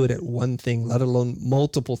get good at one thing, let alone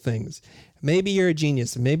multiple things. Maybe you're a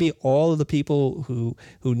genius. Maybe all of the people who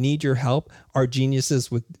need your help are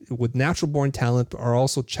geniuses with natural born talent, but are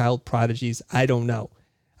also child prodigies. I don't know.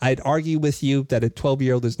 I'd argue with you that a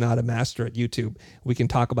 12-year-old is not a master at YouTube. We can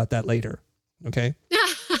talk about that later. Okay.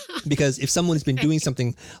 Because if someone's been doing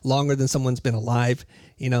something longer than someone's been alive,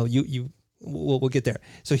 we'll get there.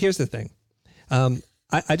 So here's the thing.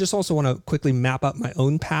 I just also want to quickly map out my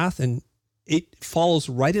own path, and it follows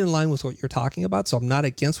right in line with what you're talking about. So I'm not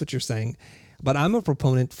against what you're saying, but I'm a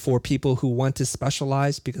proponent for people who want to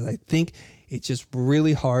specialize because I think it's just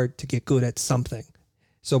really hard to get good at something.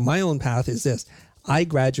 So my own path is this. I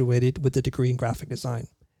graduated with a degree in graphic design,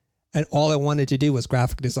 and all I wanted to do was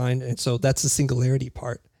graphic design. And so that's the singularity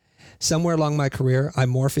part. Somewhere along my career, I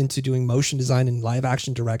morph into doing motion design and live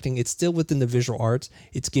action directing. It's still within the visual arts.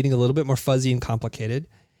 It's getting a little bit more fuzzy and complicated.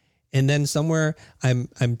 And then somewhere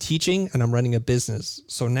I'm teaching and I'm running a business.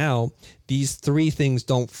 So now these three things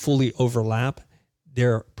don't fully overlap.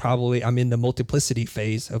 I'm in the multiplicity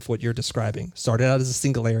phase of what you're describing. Started out as a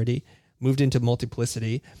singularity, moved into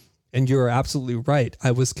multiplicity. And you're absolutely right.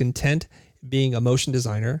 I was content being a motion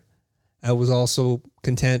designer. I was also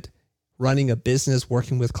content running a business,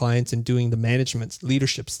 working with clients and doing the management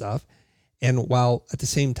leadership stuff. And while at the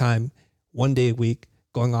same time, one day a week,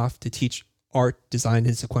 going off to teach art, design,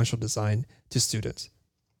 and sequential design to students.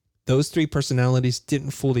 Those three personalities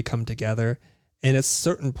didn't fully come together. And at a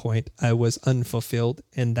certain point, I was unfulfilled.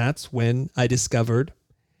 And that's when I discovered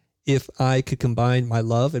if I could combine my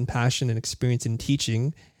love and passion and experience in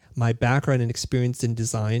teaching, my background and experience in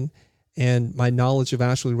design, and my knowledge of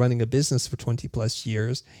actually running a business for 20 plus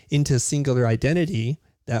years into a singular identity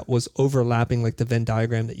that was overlapping like the Venn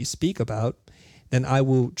diagram that you speak about, then I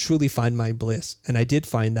will truly find my bliss. And I did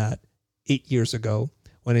find that 8 years ago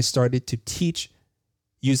when I started to teach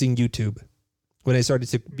using YouTube. When I started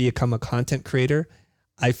to become a content creator,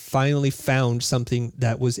 I finally found something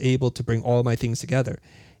that was able to bring all my things together.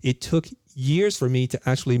 It took years for me to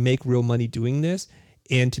actually make real money doing this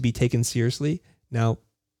and to be taken seriously. Now,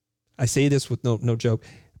 I say this with no joke.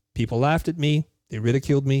 People laughed at me. They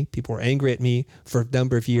ridiculed me. People were angry at me for a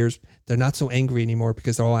number of years. They're not so angry anymore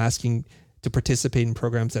because they're all asking to participate in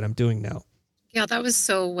programs that I'm doing now. Yeah, that was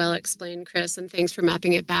so well explained, Chris, and thanks for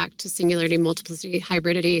mapping it back to singularity, multiplicity,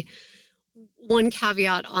 hybridity. One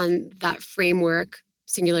caveat on that framework,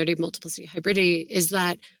 singularity, multiplicity, hybridity, is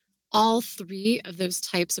that all three of those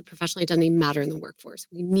types of professional identity matter in the workforce.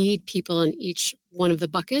 We need people in each one of the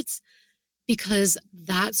buckets because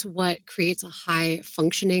that's what creates a high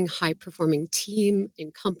functioning, high performing team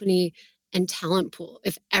and company and talent pool.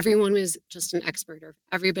 If everyone was just an expert or if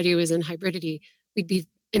everybody was in hybridity, we'd be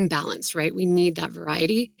imbalanced, right? We need that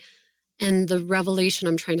variety. And the revelation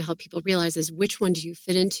I'm trying to help people realize is which one do you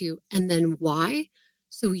fit into and then why?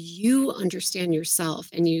 So you understand yourself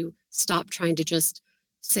and you stop trying to just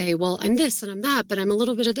say, well, I'm this and I'm that, but I'm a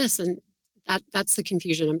little bit of this. And that's the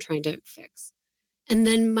confusion I'm trying to fix. And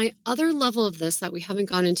then my other level of this that we haven't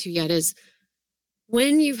gone into yet is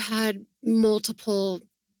when you've had multiple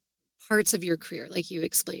parts of your career, like you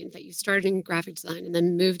explained, that you started in graphic design and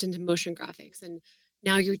then moved into motion graphics, and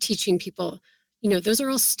now you're teaching people, those are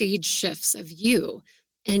all stage shifts of you.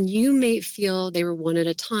 And you may feel they were one at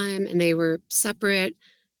a time and they were separate.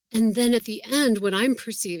 And then at the end, what I'm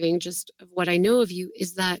perceiving just of what I know of you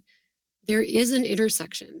is that there is an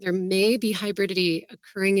intersection. There may be hybridity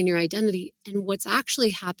occurring in your identity. And what's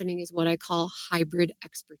actually happening is what I call hybrid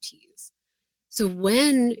expertise. So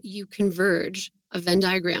when you converge a Venn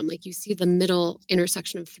diagram, like you see the middle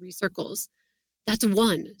intersection of three circles, that's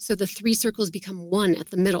one. So the three circles become one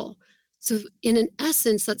at the middle. So in an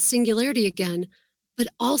essence, that's singularity again, but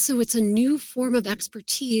also it's a new form of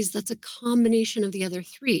expertise that's a combination of the other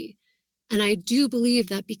three. And I do believe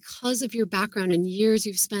that because of your background and years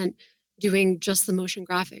you've spent doing just the motion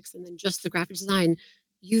graphics and then just the graphic design,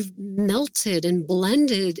 you've melted and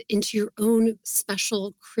blended into your own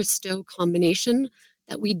special Christo combination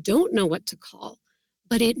that we don't know what to call,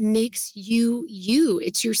 but it makes you you.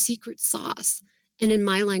 It's your secret sauce. And in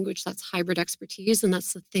my language, that's hybrid expertise. And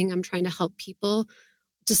that's the thing I'm trying to help people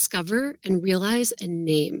discover and realize and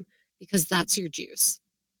name, because that's your juice.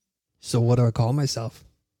 So what do I call myself?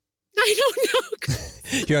 I don't know.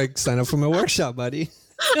 You're like, sign up for my workshop, buddy.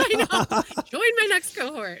 I know. Join my next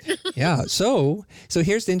cohort. Yeah. So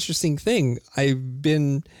here's the interesting thing. I've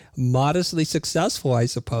been modestly successful, I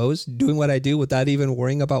suppose, doing what I do without even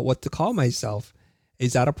worrying about what to call myself.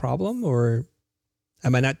 Is that a problem, or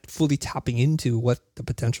am I not fully tapping into what the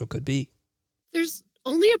potential could be? There's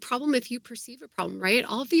only a problem if you perceive a problem, right?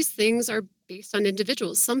 All of these things are based on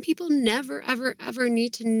individuals. Some people never, ever, ever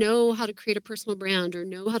need to know how to create a personal brand or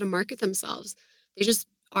know how to market themselves. They just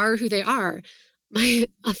are who they are.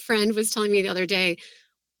 A friend was telling me the other day,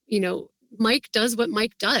 Mike does what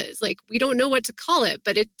Mike does. Like, we don't know what to call it,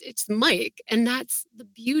 but it's Mike. And that's the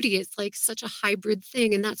beauty. It's like such a hybrid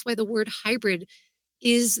thing. And that's why the word hybrid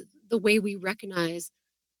is the way we recognize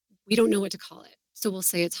we don't know what to call it. So we'll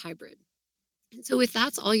say it's hybrid. And so if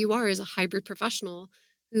that's all you are, is a hybrid professional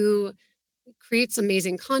who creates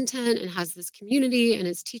amazing content and has this community and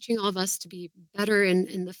is teaching all of us to be better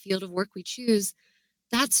in the field of work we choose,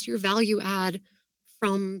 that's your value add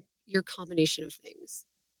from your combination of things.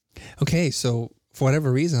 Okay. So for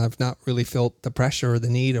whatever reason, I've not really felt the pressure or the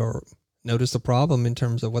need or noticed the problem in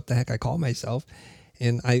terms of what the heck I call myself.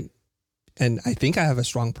 And I think I have a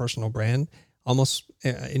strong personal brand. Almost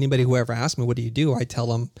anybody who ever asks me, what do you do? I tell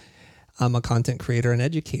them I'm a content creator and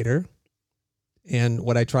educator. And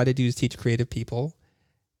what I try to do is teach creative people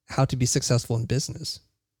how to be successful in business.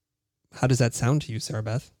 How does that sound to you,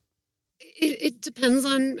 Sarabeth? It depends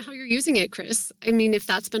on how you're using it, Chris. I mean, if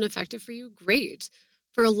that's been effective for you, great.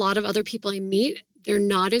 For a lot of other people I meet, they're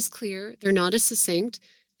not as clear, they're not as succinct,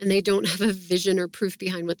 and they don't have a vision or proof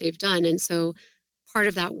behind what they've done. And so part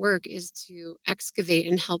of that work is to excavate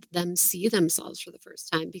and help them see themselves for the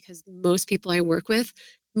first time, because most people I work with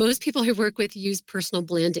use personal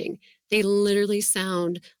branding. They literally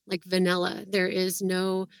sound like vanilla. There is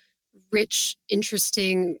no rich,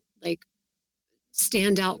 interesting, like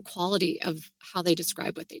standout quality of how they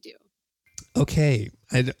describe what they do. Okay,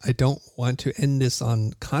 I don't want to end this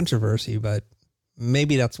on controversy, but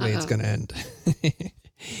maybe that's the way it's Uh-oh. going to end.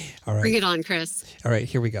 All Bring right. it on, Chris. All right,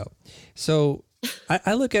 here we go. So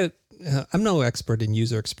I look at, I'm no expert in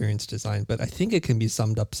user experience design, but I think it can be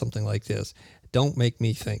summed up something like this. Don't make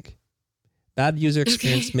me think. Bad user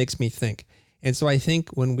experience Okay. makes me think. And so I think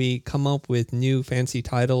when we come up with new fancy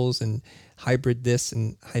titles and hybrid this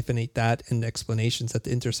and hyphenate that and explanations at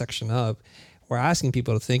the intersection of, we're asking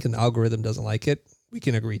people to think and the algorithm doesn't like it. We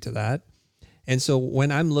can agree to that. And so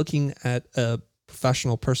when I'm looking at a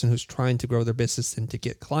professional person who's trying to grow their business and to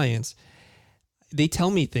get clients, they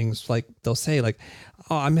tell me things like, they'll say like,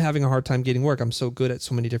 oh, I'm having a hard time getting work. I'm so good at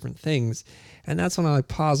so many different things. And that's when I like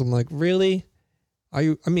pause. I'm like, really? Are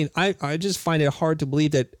you, I just find it hard to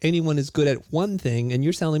believe that anyone is good at one thing. And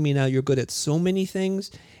you're telling me now you're good at so many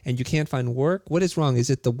things and you can't find work. What is wrong? Is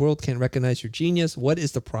it the world can't recognize your genius? What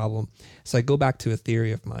is the problem? So I go back to a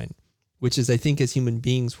theory of mine, which is I think as human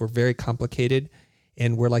beings, we're very complicated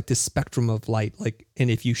and we're like this spectrum of light. Like, and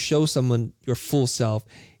if you show someone your full self,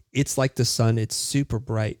 it's like the sun, it's super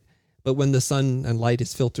bright. But when the sun and light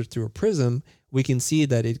is filtered through a prism, we can see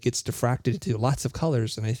that it gets diffracted into lots of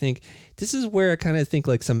colors. And I think this is where I kind of think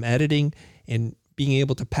like some editing and being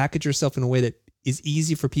able to package yourself in a way that is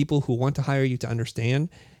easy for people who want to hire you to understand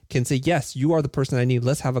can say, yes, you are the person I need.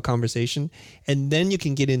 Let's have a conversation. And then you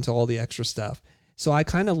can get into all the extra stuff. So I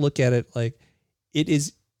kind of look at it like it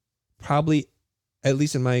is probably, at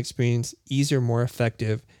least in my experience, easier, more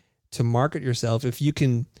effective to market yourself if you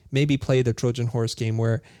can maybe play the Trojan horse game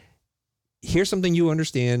where here's something you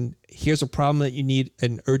understand, here's a problem that you need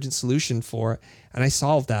an urgent solution for, and I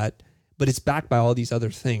solve that, but it's backed by all these other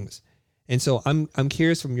things. And so I'm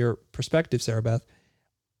curious from your perspective, Sarabeth.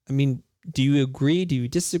 I mean, do you agree? Do you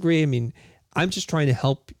disagree? I mean, I'm just trying to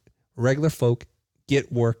help regular folk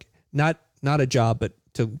get work, not a job, but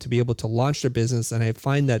to be able to launch their business. And I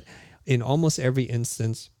find that in almost every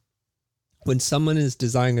instance, when someone is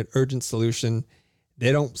designing an urgent solution,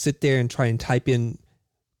 they don't sit there and try and type in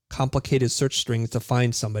complicated search strings to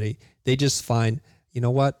find somebody. They just find, you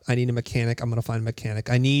know what? I need a mechanic. I'm going to find a mechanic.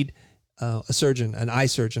 I need a surgeon, an eye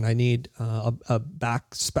surgeon. I need a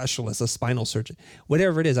back specialist, a spinal surgeon,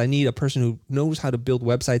 whatever it is. I need a person who knows how to build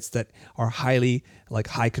websites that are highly like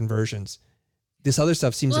high conversions. This other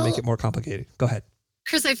stuff seems to make it more complicated. Go ahead.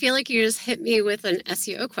 Chris, I feel like you just hit me with an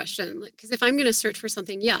SEO question. Because if I'm going to search for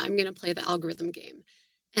something, yeah, I'm going to play the algorithm game.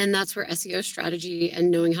 And that's where SEO strategy and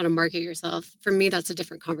knowing how to market yourself, for me, that's a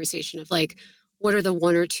different conversation of like, what are the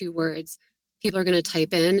one or two words people are going to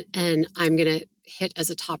type in and I'm going to hit as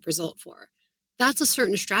a top result for? That's a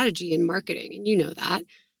certain strategy in marketing, and you know that.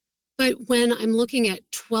 But when I'm looking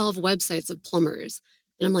at 12 websites of plumbers,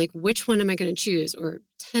 and I'm like, which one am I going to choose? Or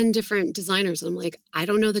 10 different designers, and I'm like, I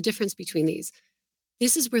don't know the difference between these.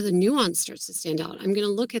 This is where the nuance starts to stand out. I'm going to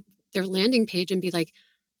look at their landing page and be like,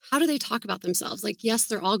 how do they talk about themselves? Like, yes,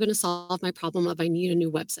 they're all going to solve my problem of I need a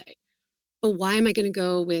new website. But why am I going to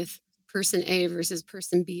go with person A versus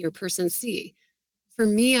person B or person C? For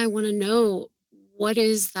me, I want to know what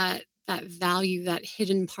is that value, that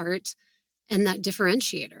hidden part, and that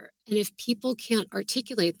differentiator. And if people can't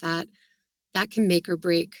articulate that, that can make or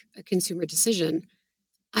break a consumer decision.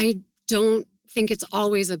 I don't think it's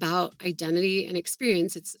always about identity and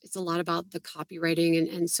experience. It's a lot about the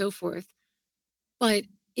copywriting and so forth. But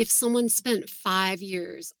if someone spent 5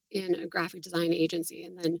 years in a graphic design agency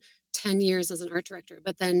and then 10 years as an art director,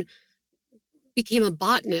 but then became a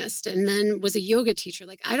botanist and then was a yoga teacher,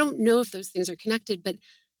 like, I don't know if those things are connected, but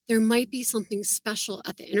there might be something special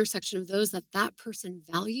at the intersection of those that person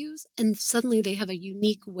values. And suddenly they have a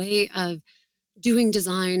unique way of doing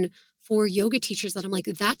design for yoga teachers that I'm like,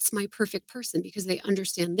 that's my perfect person because they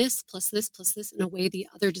understand this plus this in a way the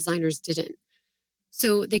other designers didn't.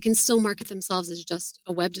 So they can still market themselves as just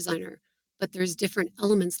a web designer, but there's different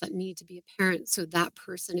elements that need to be apparent. So that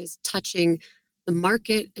person is touching the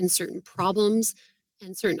market and certain problems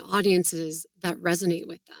and certain audiences that resonate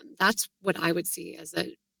with them. That's what I would see as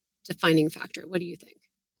a defining factor. What do you think?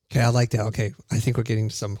 Okay, I like that. Okay, I think we're getting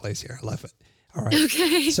to some place here. I love it. All right.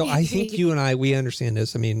 Okay. So I think you and I, we understand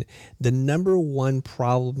this. I mean, the number one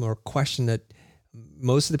problem or question that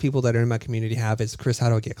most of the people that are in my community have is, Chris, how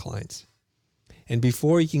do I get clients? And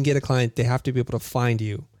before you can get a client, they have to be able to find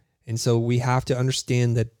you. And so we have to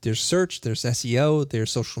understand that there's search, there's SEO,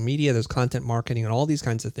 there's social media, there's content marketing, and all these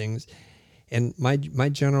kinds of things. And my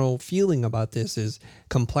general feeling about this is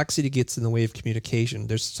complexity gets in the way of communication.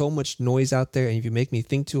 There's so much noise out there, and if you make me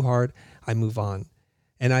think too hard, I move on.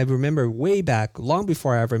 And I remember way back, long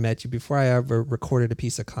before I ever met you, before I ever recorded a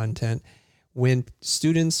piece of content, when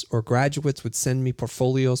students or graduates would send me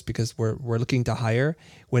portfolios because we're looking to hire,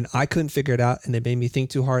 when I couldn't figure it out and it made me think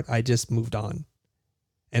too hard, I just moved on.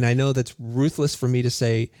 And I know that's ruthless for me to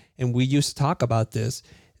say, and we used to talk about this,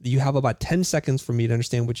 you have about 10 seconds for me to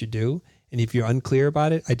understand what you do. And if you're unclear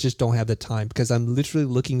about it, I just don't have the time because I'm literally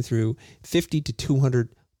looking through 50 to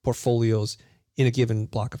 200 portfolios in a given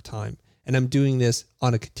block of time. And I'm doing this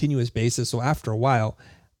on a continuous basis. So after a while,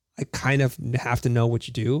 I kind of have to know what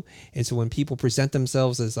you do. And so when people present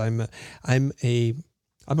themselves as I'm a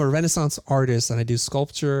Renaissance artist and I do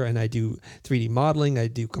sculpture and I do 3D modeling, I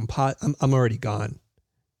do I'm already gone.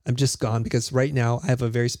 I'm just gone because right now I have a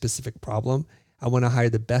very specific problem. I want to hire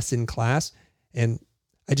the best in class, and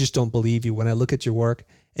I just don't believe you when I look at your work.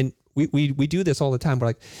 And we do this all the time. We're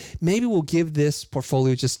like, maybe we'll give this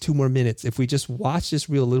portfolio just 2 more minutes. If we just watch this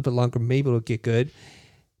reel a little bit longer, maybe it'll get good.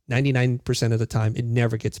 99% of the time, it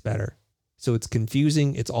never gets better. So it's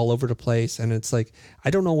confusing. It's all over the place. And it's like, I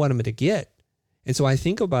don't know what I'm going to get. And so I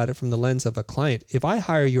think about it from the lens of a client. If I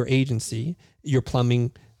hire your agency, your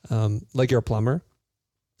plumbing, like you're a plumber,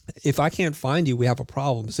 if I can't find you, we have a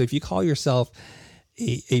problem. So if you call yourself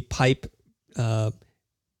a pipe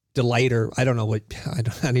delighter, I don't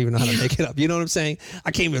even know how to make it up. You know what I'm saying?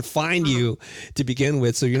 I can't even find you to begin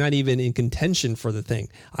with. So you're not even in contention for the thing.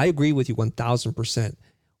 I agree with you 1000%.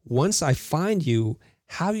 Once I find you,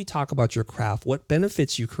 how you talk about your craft, what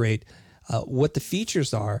benefits you create, what the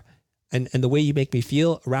features are, and the way you make me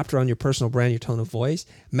feel wrapped around your personal brand, your tone of voice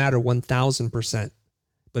matter 1000%.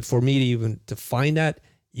 But for me to even to find that,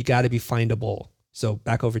 you got to be findable. So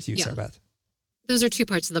back over to you, Sarabeth. Those are 2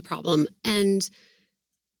 parts of the problem. And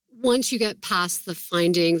once you get past the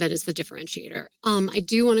finding, that is the differentiator. I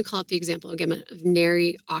do want to call up the example again of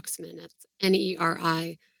Neri Oxman. That's Neri.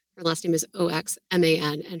 Her last name is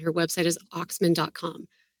Oxman, and her website is oxman.com.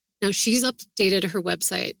 Now, she's updated her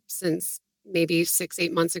website since maybe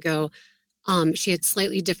 6-8 months ago. She had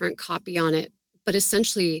slightly different copy on it, but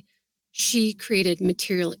essentially she created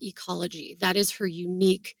material ecology. That is her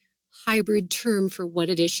unique hybrid term for what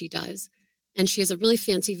it is she does. And she has a really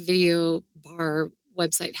fancy video bar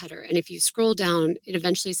website header. And if you scroll down, it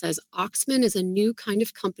eventually says Oxman is a new kind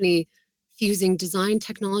of company fusing design,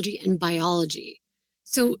 technology, and biology.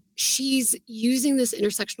 So she's using this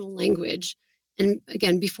intersectional language. And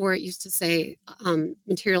again, before it used to say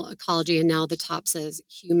material ecology, and now the top says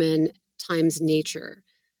human times nature.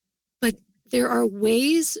 But there are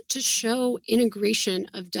ways to show integration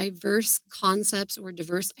of diverse concepts or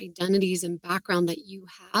diverse identities and background that you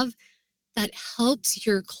have that helps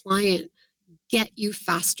your client get you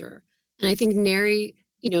faster. And I think Neri,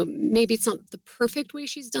 maybe it's not the perfect way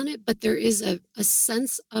she's done it, but there is a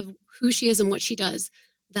sense of who she is and what she does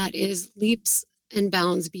that is leaps and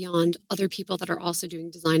bounds beyond other people that are also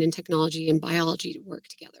doing design and technology and biology to work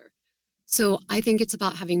together. So I think it's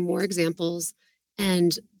about having more examples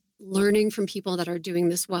and learning from people that are doing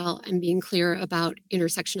this well and being clear about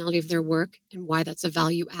intersectionality of their work and why that's a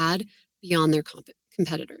value add beyond their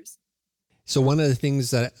competitors. So one of the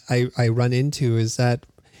things that I run into is that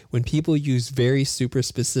when people use very super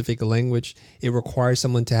specific language, it requires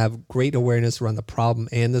someone to have great awareness around the problem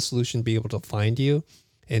and the solution, be able to find you.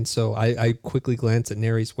 And so I quickly glance at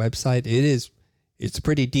Neri's website. It's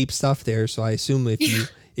pretty deep stuff there. So I assume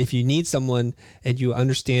if you need someone and you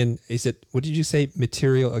understand, what did you say?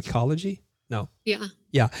 Material ecology? No. Yeah.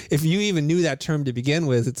 Yeah. If you even knew that term to begin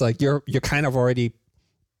with, it's like you're kind of already,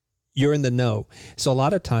 you're in the know. So a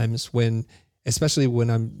lot of times especially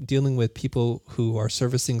when I'm dealing with people who are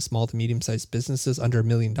servicing small to medium-sized businesses under $1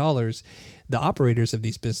 million, the operators of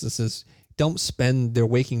these businesses don't spend their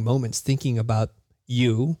waking moments thinking about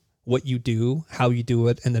you, what you do, how you do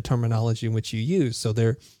it, and the terminology in which you use. So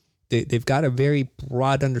they've got a very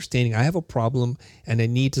broad understanding. I have a problem and I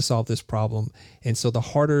need to solve this problem. And so the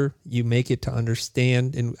harder you make it to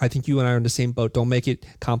understand, and I think you and I are in the same boat, don't make it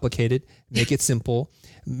complicated, make it simple,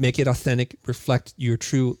 make it authentic, reflect your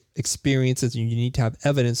true experiences. And you need to have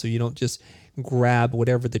evidence so you don't just grab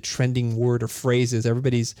whatever the trending word or phrase is.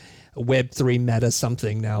 Everybody's Web3 meta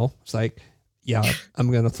something now. It's like, yeah,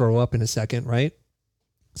 I'm going to throw up in a second, right?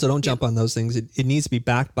 So don't jump on those things. It needs to be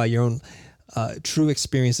backed by your own true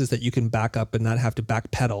experiences that you can back up and not have to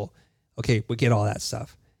backpedal. Okay, we get all that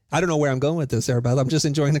stuff. I don't know where I'm going with this, Sarabeth. I'm just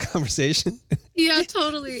enjoying the conversation. Yeah,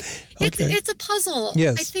 totally. Okay. It's a puzzle.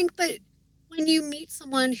 Yes. I think, but when you meet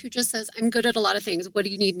someone who just says, I'm good at a lot of things, what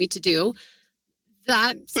do you need me to do?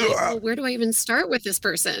 That's like, well, where do I even start with this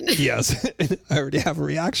person? Yes. I already have a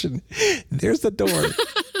reaction. There's the door.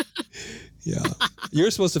 Yeah. You're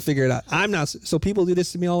supposed to figure it out. I'm not. So people do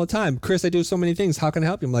this to me all the time. Chris, I do so many things. How can I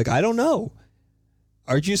help you? I'm like, I don't know.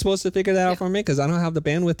 Aren't you supposed to figure that out for me? Because I don't have the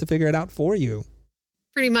bandwidth to figure it out for you.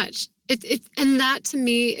 Pretty much. And that to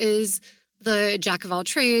me is the jack of all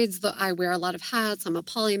trades. I wear a lot of hats. I'm a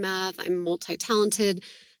polymath. I'm multi-talented.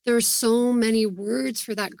 There are so many words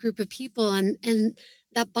for that group of people, and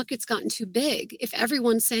that bucket's gotten too big. If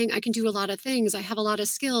everyone's saying I can do a lot of things, I have a lot of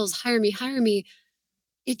skills, hire me,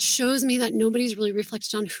 it shows me that nobody's really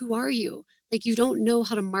reflected on who are you. Like, you don't know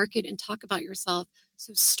how to market and talk about yourself.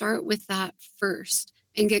 So start with that first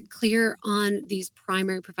and get clear on these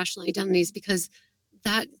primary professional identities, because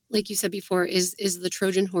that, like you said before, is the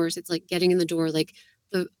Trojan horse. It's like getting in the door. Like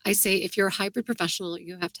I say, if you're a hybrid professional,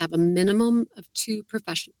 you have to have a minimum of 2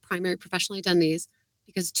 primary professional identities,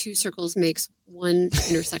 because 2 circles makes 1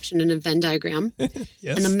 intersection in a Venn diagram.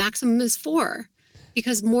 Yes. And the maximum is 4,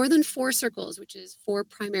 because more than 4 circles, which is 4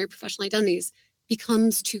 primary professional identities,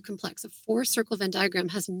 becomes too complex. A 4-circle Venn diagram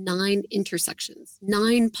has 9 intersections,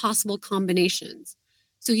 9 possible combinations.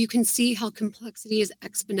 So you can see how complexity is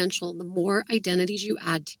exponential the more identities you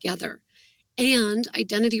add together. And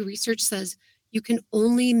identity research says you can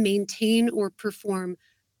only maintain or perform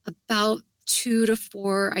about 2 to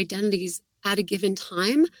 4 identities at a given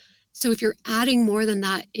time. So if you're adding more than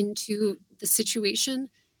that into the situation,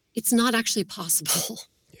 it's not actually possible.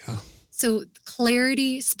 Yeah. So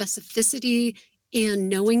clarity, specificity, and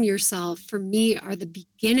knowing yourself, for me, are the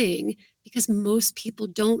beginning, because most people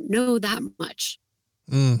don't know that much.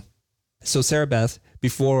 So Sarabeth,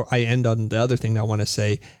 before I end on the other thing I want to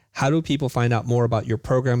say, how do people find out more about your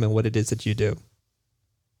program and what it is that you do?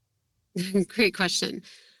 Great question.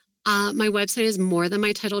 My website is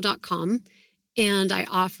morethanmytitle.com, and I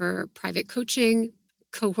offer private coaching,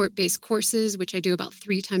 cohort-based courses, which I do about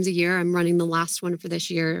 3 times a year. I'm running the last one for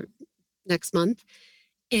this year next month.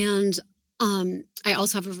 And I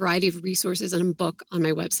also have a variety of resources and a book on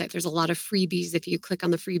my website. There's a lot of freebies if you click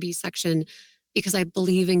on the freebies section, because I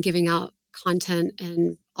believe in giving out content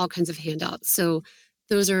and all kinds of handouts. So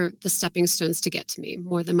those are the stepping stones to get to me,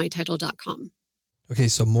 morethanmytitle.com. Okay,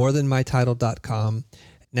 so morethanmytitle.com.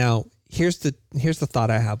 Now, here's the thought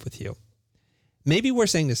I have with you. Maybe we're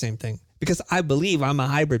saying the same thing, because I believe I'm a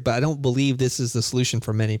hybrid, but I don't believe this is the solution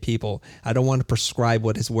for many people. I don't want to prescribe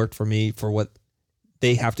what has worked for me for what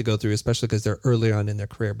they have to go through, especially because they're early on in their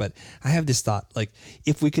career. But I have this thought, like,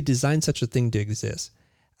 if we could design such a thing to exist,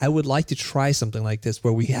 I would like to try something like this,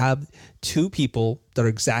 where we have 2 people that are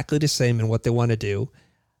exactly the same in what they want to do.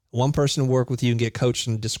 One person will work with you and get coached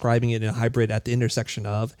and describing it in a hybrid at the intersection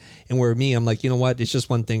of, and where me, I'm like, you know what? It's just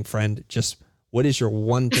one thing, friend. Just what is your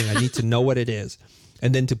one thing? I need to know what it is.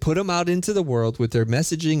 And then to put them out into the world with their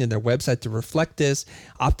messaging and their website to reflect this,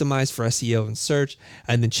 optimize for SEO and search,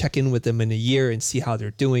 and then check in with them in a year and see how they're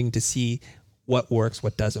doing, to see what works,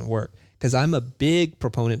 what doesn't work. Because I'm a big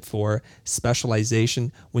proponent for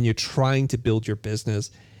specialization when you're trying to build your business,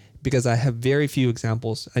 because I have very few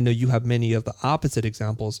examples. I know you have many of the opposite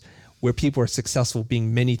examples where people are successful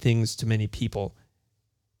being many things to many people.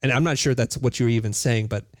 And I'm not sure that's what you're even saying,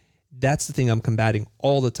 but that's the thing I'm combating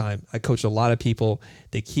all the time. I coach a lot of people.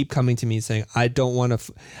 They keep coming to me saying, I just want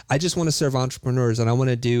to serve entrepreneurs, and I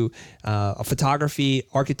want to do a photography,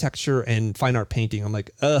 architecture, and fine art painting. I'm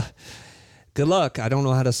like, good luck. I don't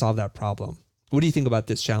know how to solve that problem. What do you think about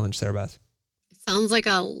this challenge, Sarabeth? Sounds like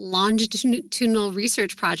a longitudinal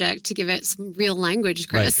research project to give it some real language,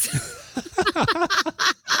 Chris. Right.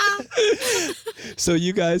 So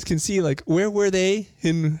you guys can see, like, where were they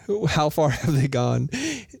and how far have they gone?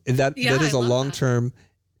 That is a long-term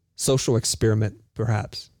social experiment,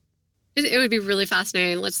 perhaps. It would be really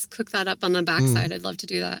fascinating. Let's cook that up on the backside. I'd love to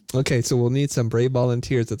do that. Okay, so we'll need some brave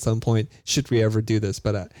volunteers at some point, should we ever do this.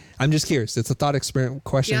 But I'm just curious. It's a thought experiment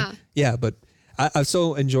question. Yeah, but I've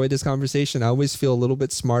so enjoyed this conversation. I always feel a little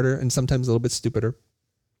bit smarter and sometimes a little bit stupider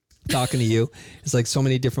talking to you. It's like so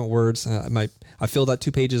many different words. I filled out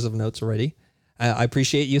 2 pages of notes already. I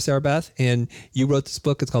appreciate you, Sarabeth. And you wrote this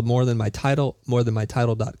book. It's called More Than My Title.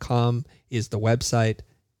 Morethanmytitle.com is the website.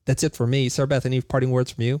 That's it for me. Sarabeth, any parting words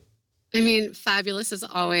from you? I mean, fabulous as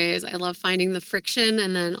always. I love finding the friction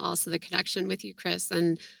and then also the connection with you, Chris.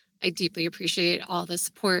 And I deeply appreciate all the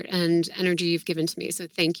support and energy you've given to me. So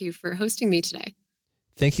thank you for hosting me today.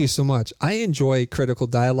 Thank you so much. I enjoy critical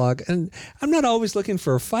dialogue, and I'm not always looking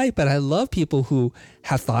for a fight, but I love people who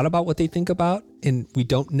have thought about what they think about, and we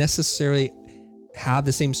don't necessarily have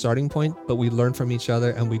the same starting point, but we learn from each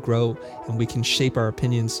other and we grow, and we can shape our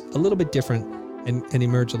opinions a little bit different and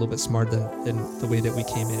emerge a little bit smarter than the way that we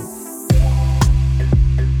came in.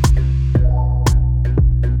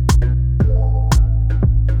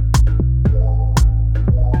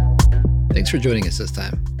 Thanks for joining us this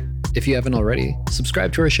time. If you haven't already,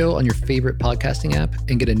 subscribe to our show on your favorite podcasting app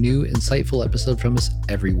and get a new, insightful episode from us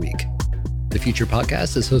every week. The Future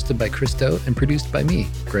Podcast is hosted by Chris Doe and produced by me,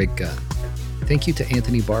 Greg Gunn. Thank you to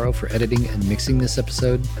Anthony Barrow for editing and mixing this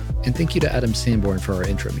episode, and thank you to Adam Sanborn for our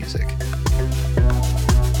intro music.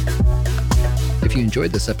 If you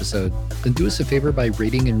enjoyed this episode, then do us a favor by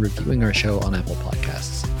rating and reviewing our show on Apple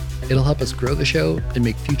Podcasts. It'll help us grow the show and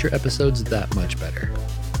make future episodes that much better.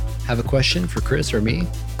 Have a question for Chris or me?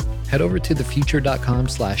 Head over to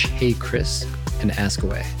thefuture.com/heychris and ask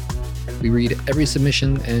away. We read every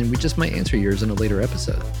submission and we just might answer yours in a later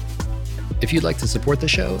episode. If you'd like to support the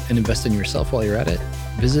show and invest in yourself while you're at it,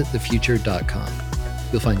 visit thefuture.com.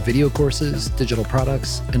 You'll find video courses, digital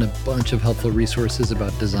products, and a bunch of helpful resources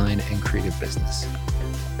about design and creative business.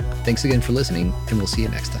 Thanks again for listening, and we'll see you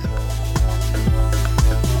next time.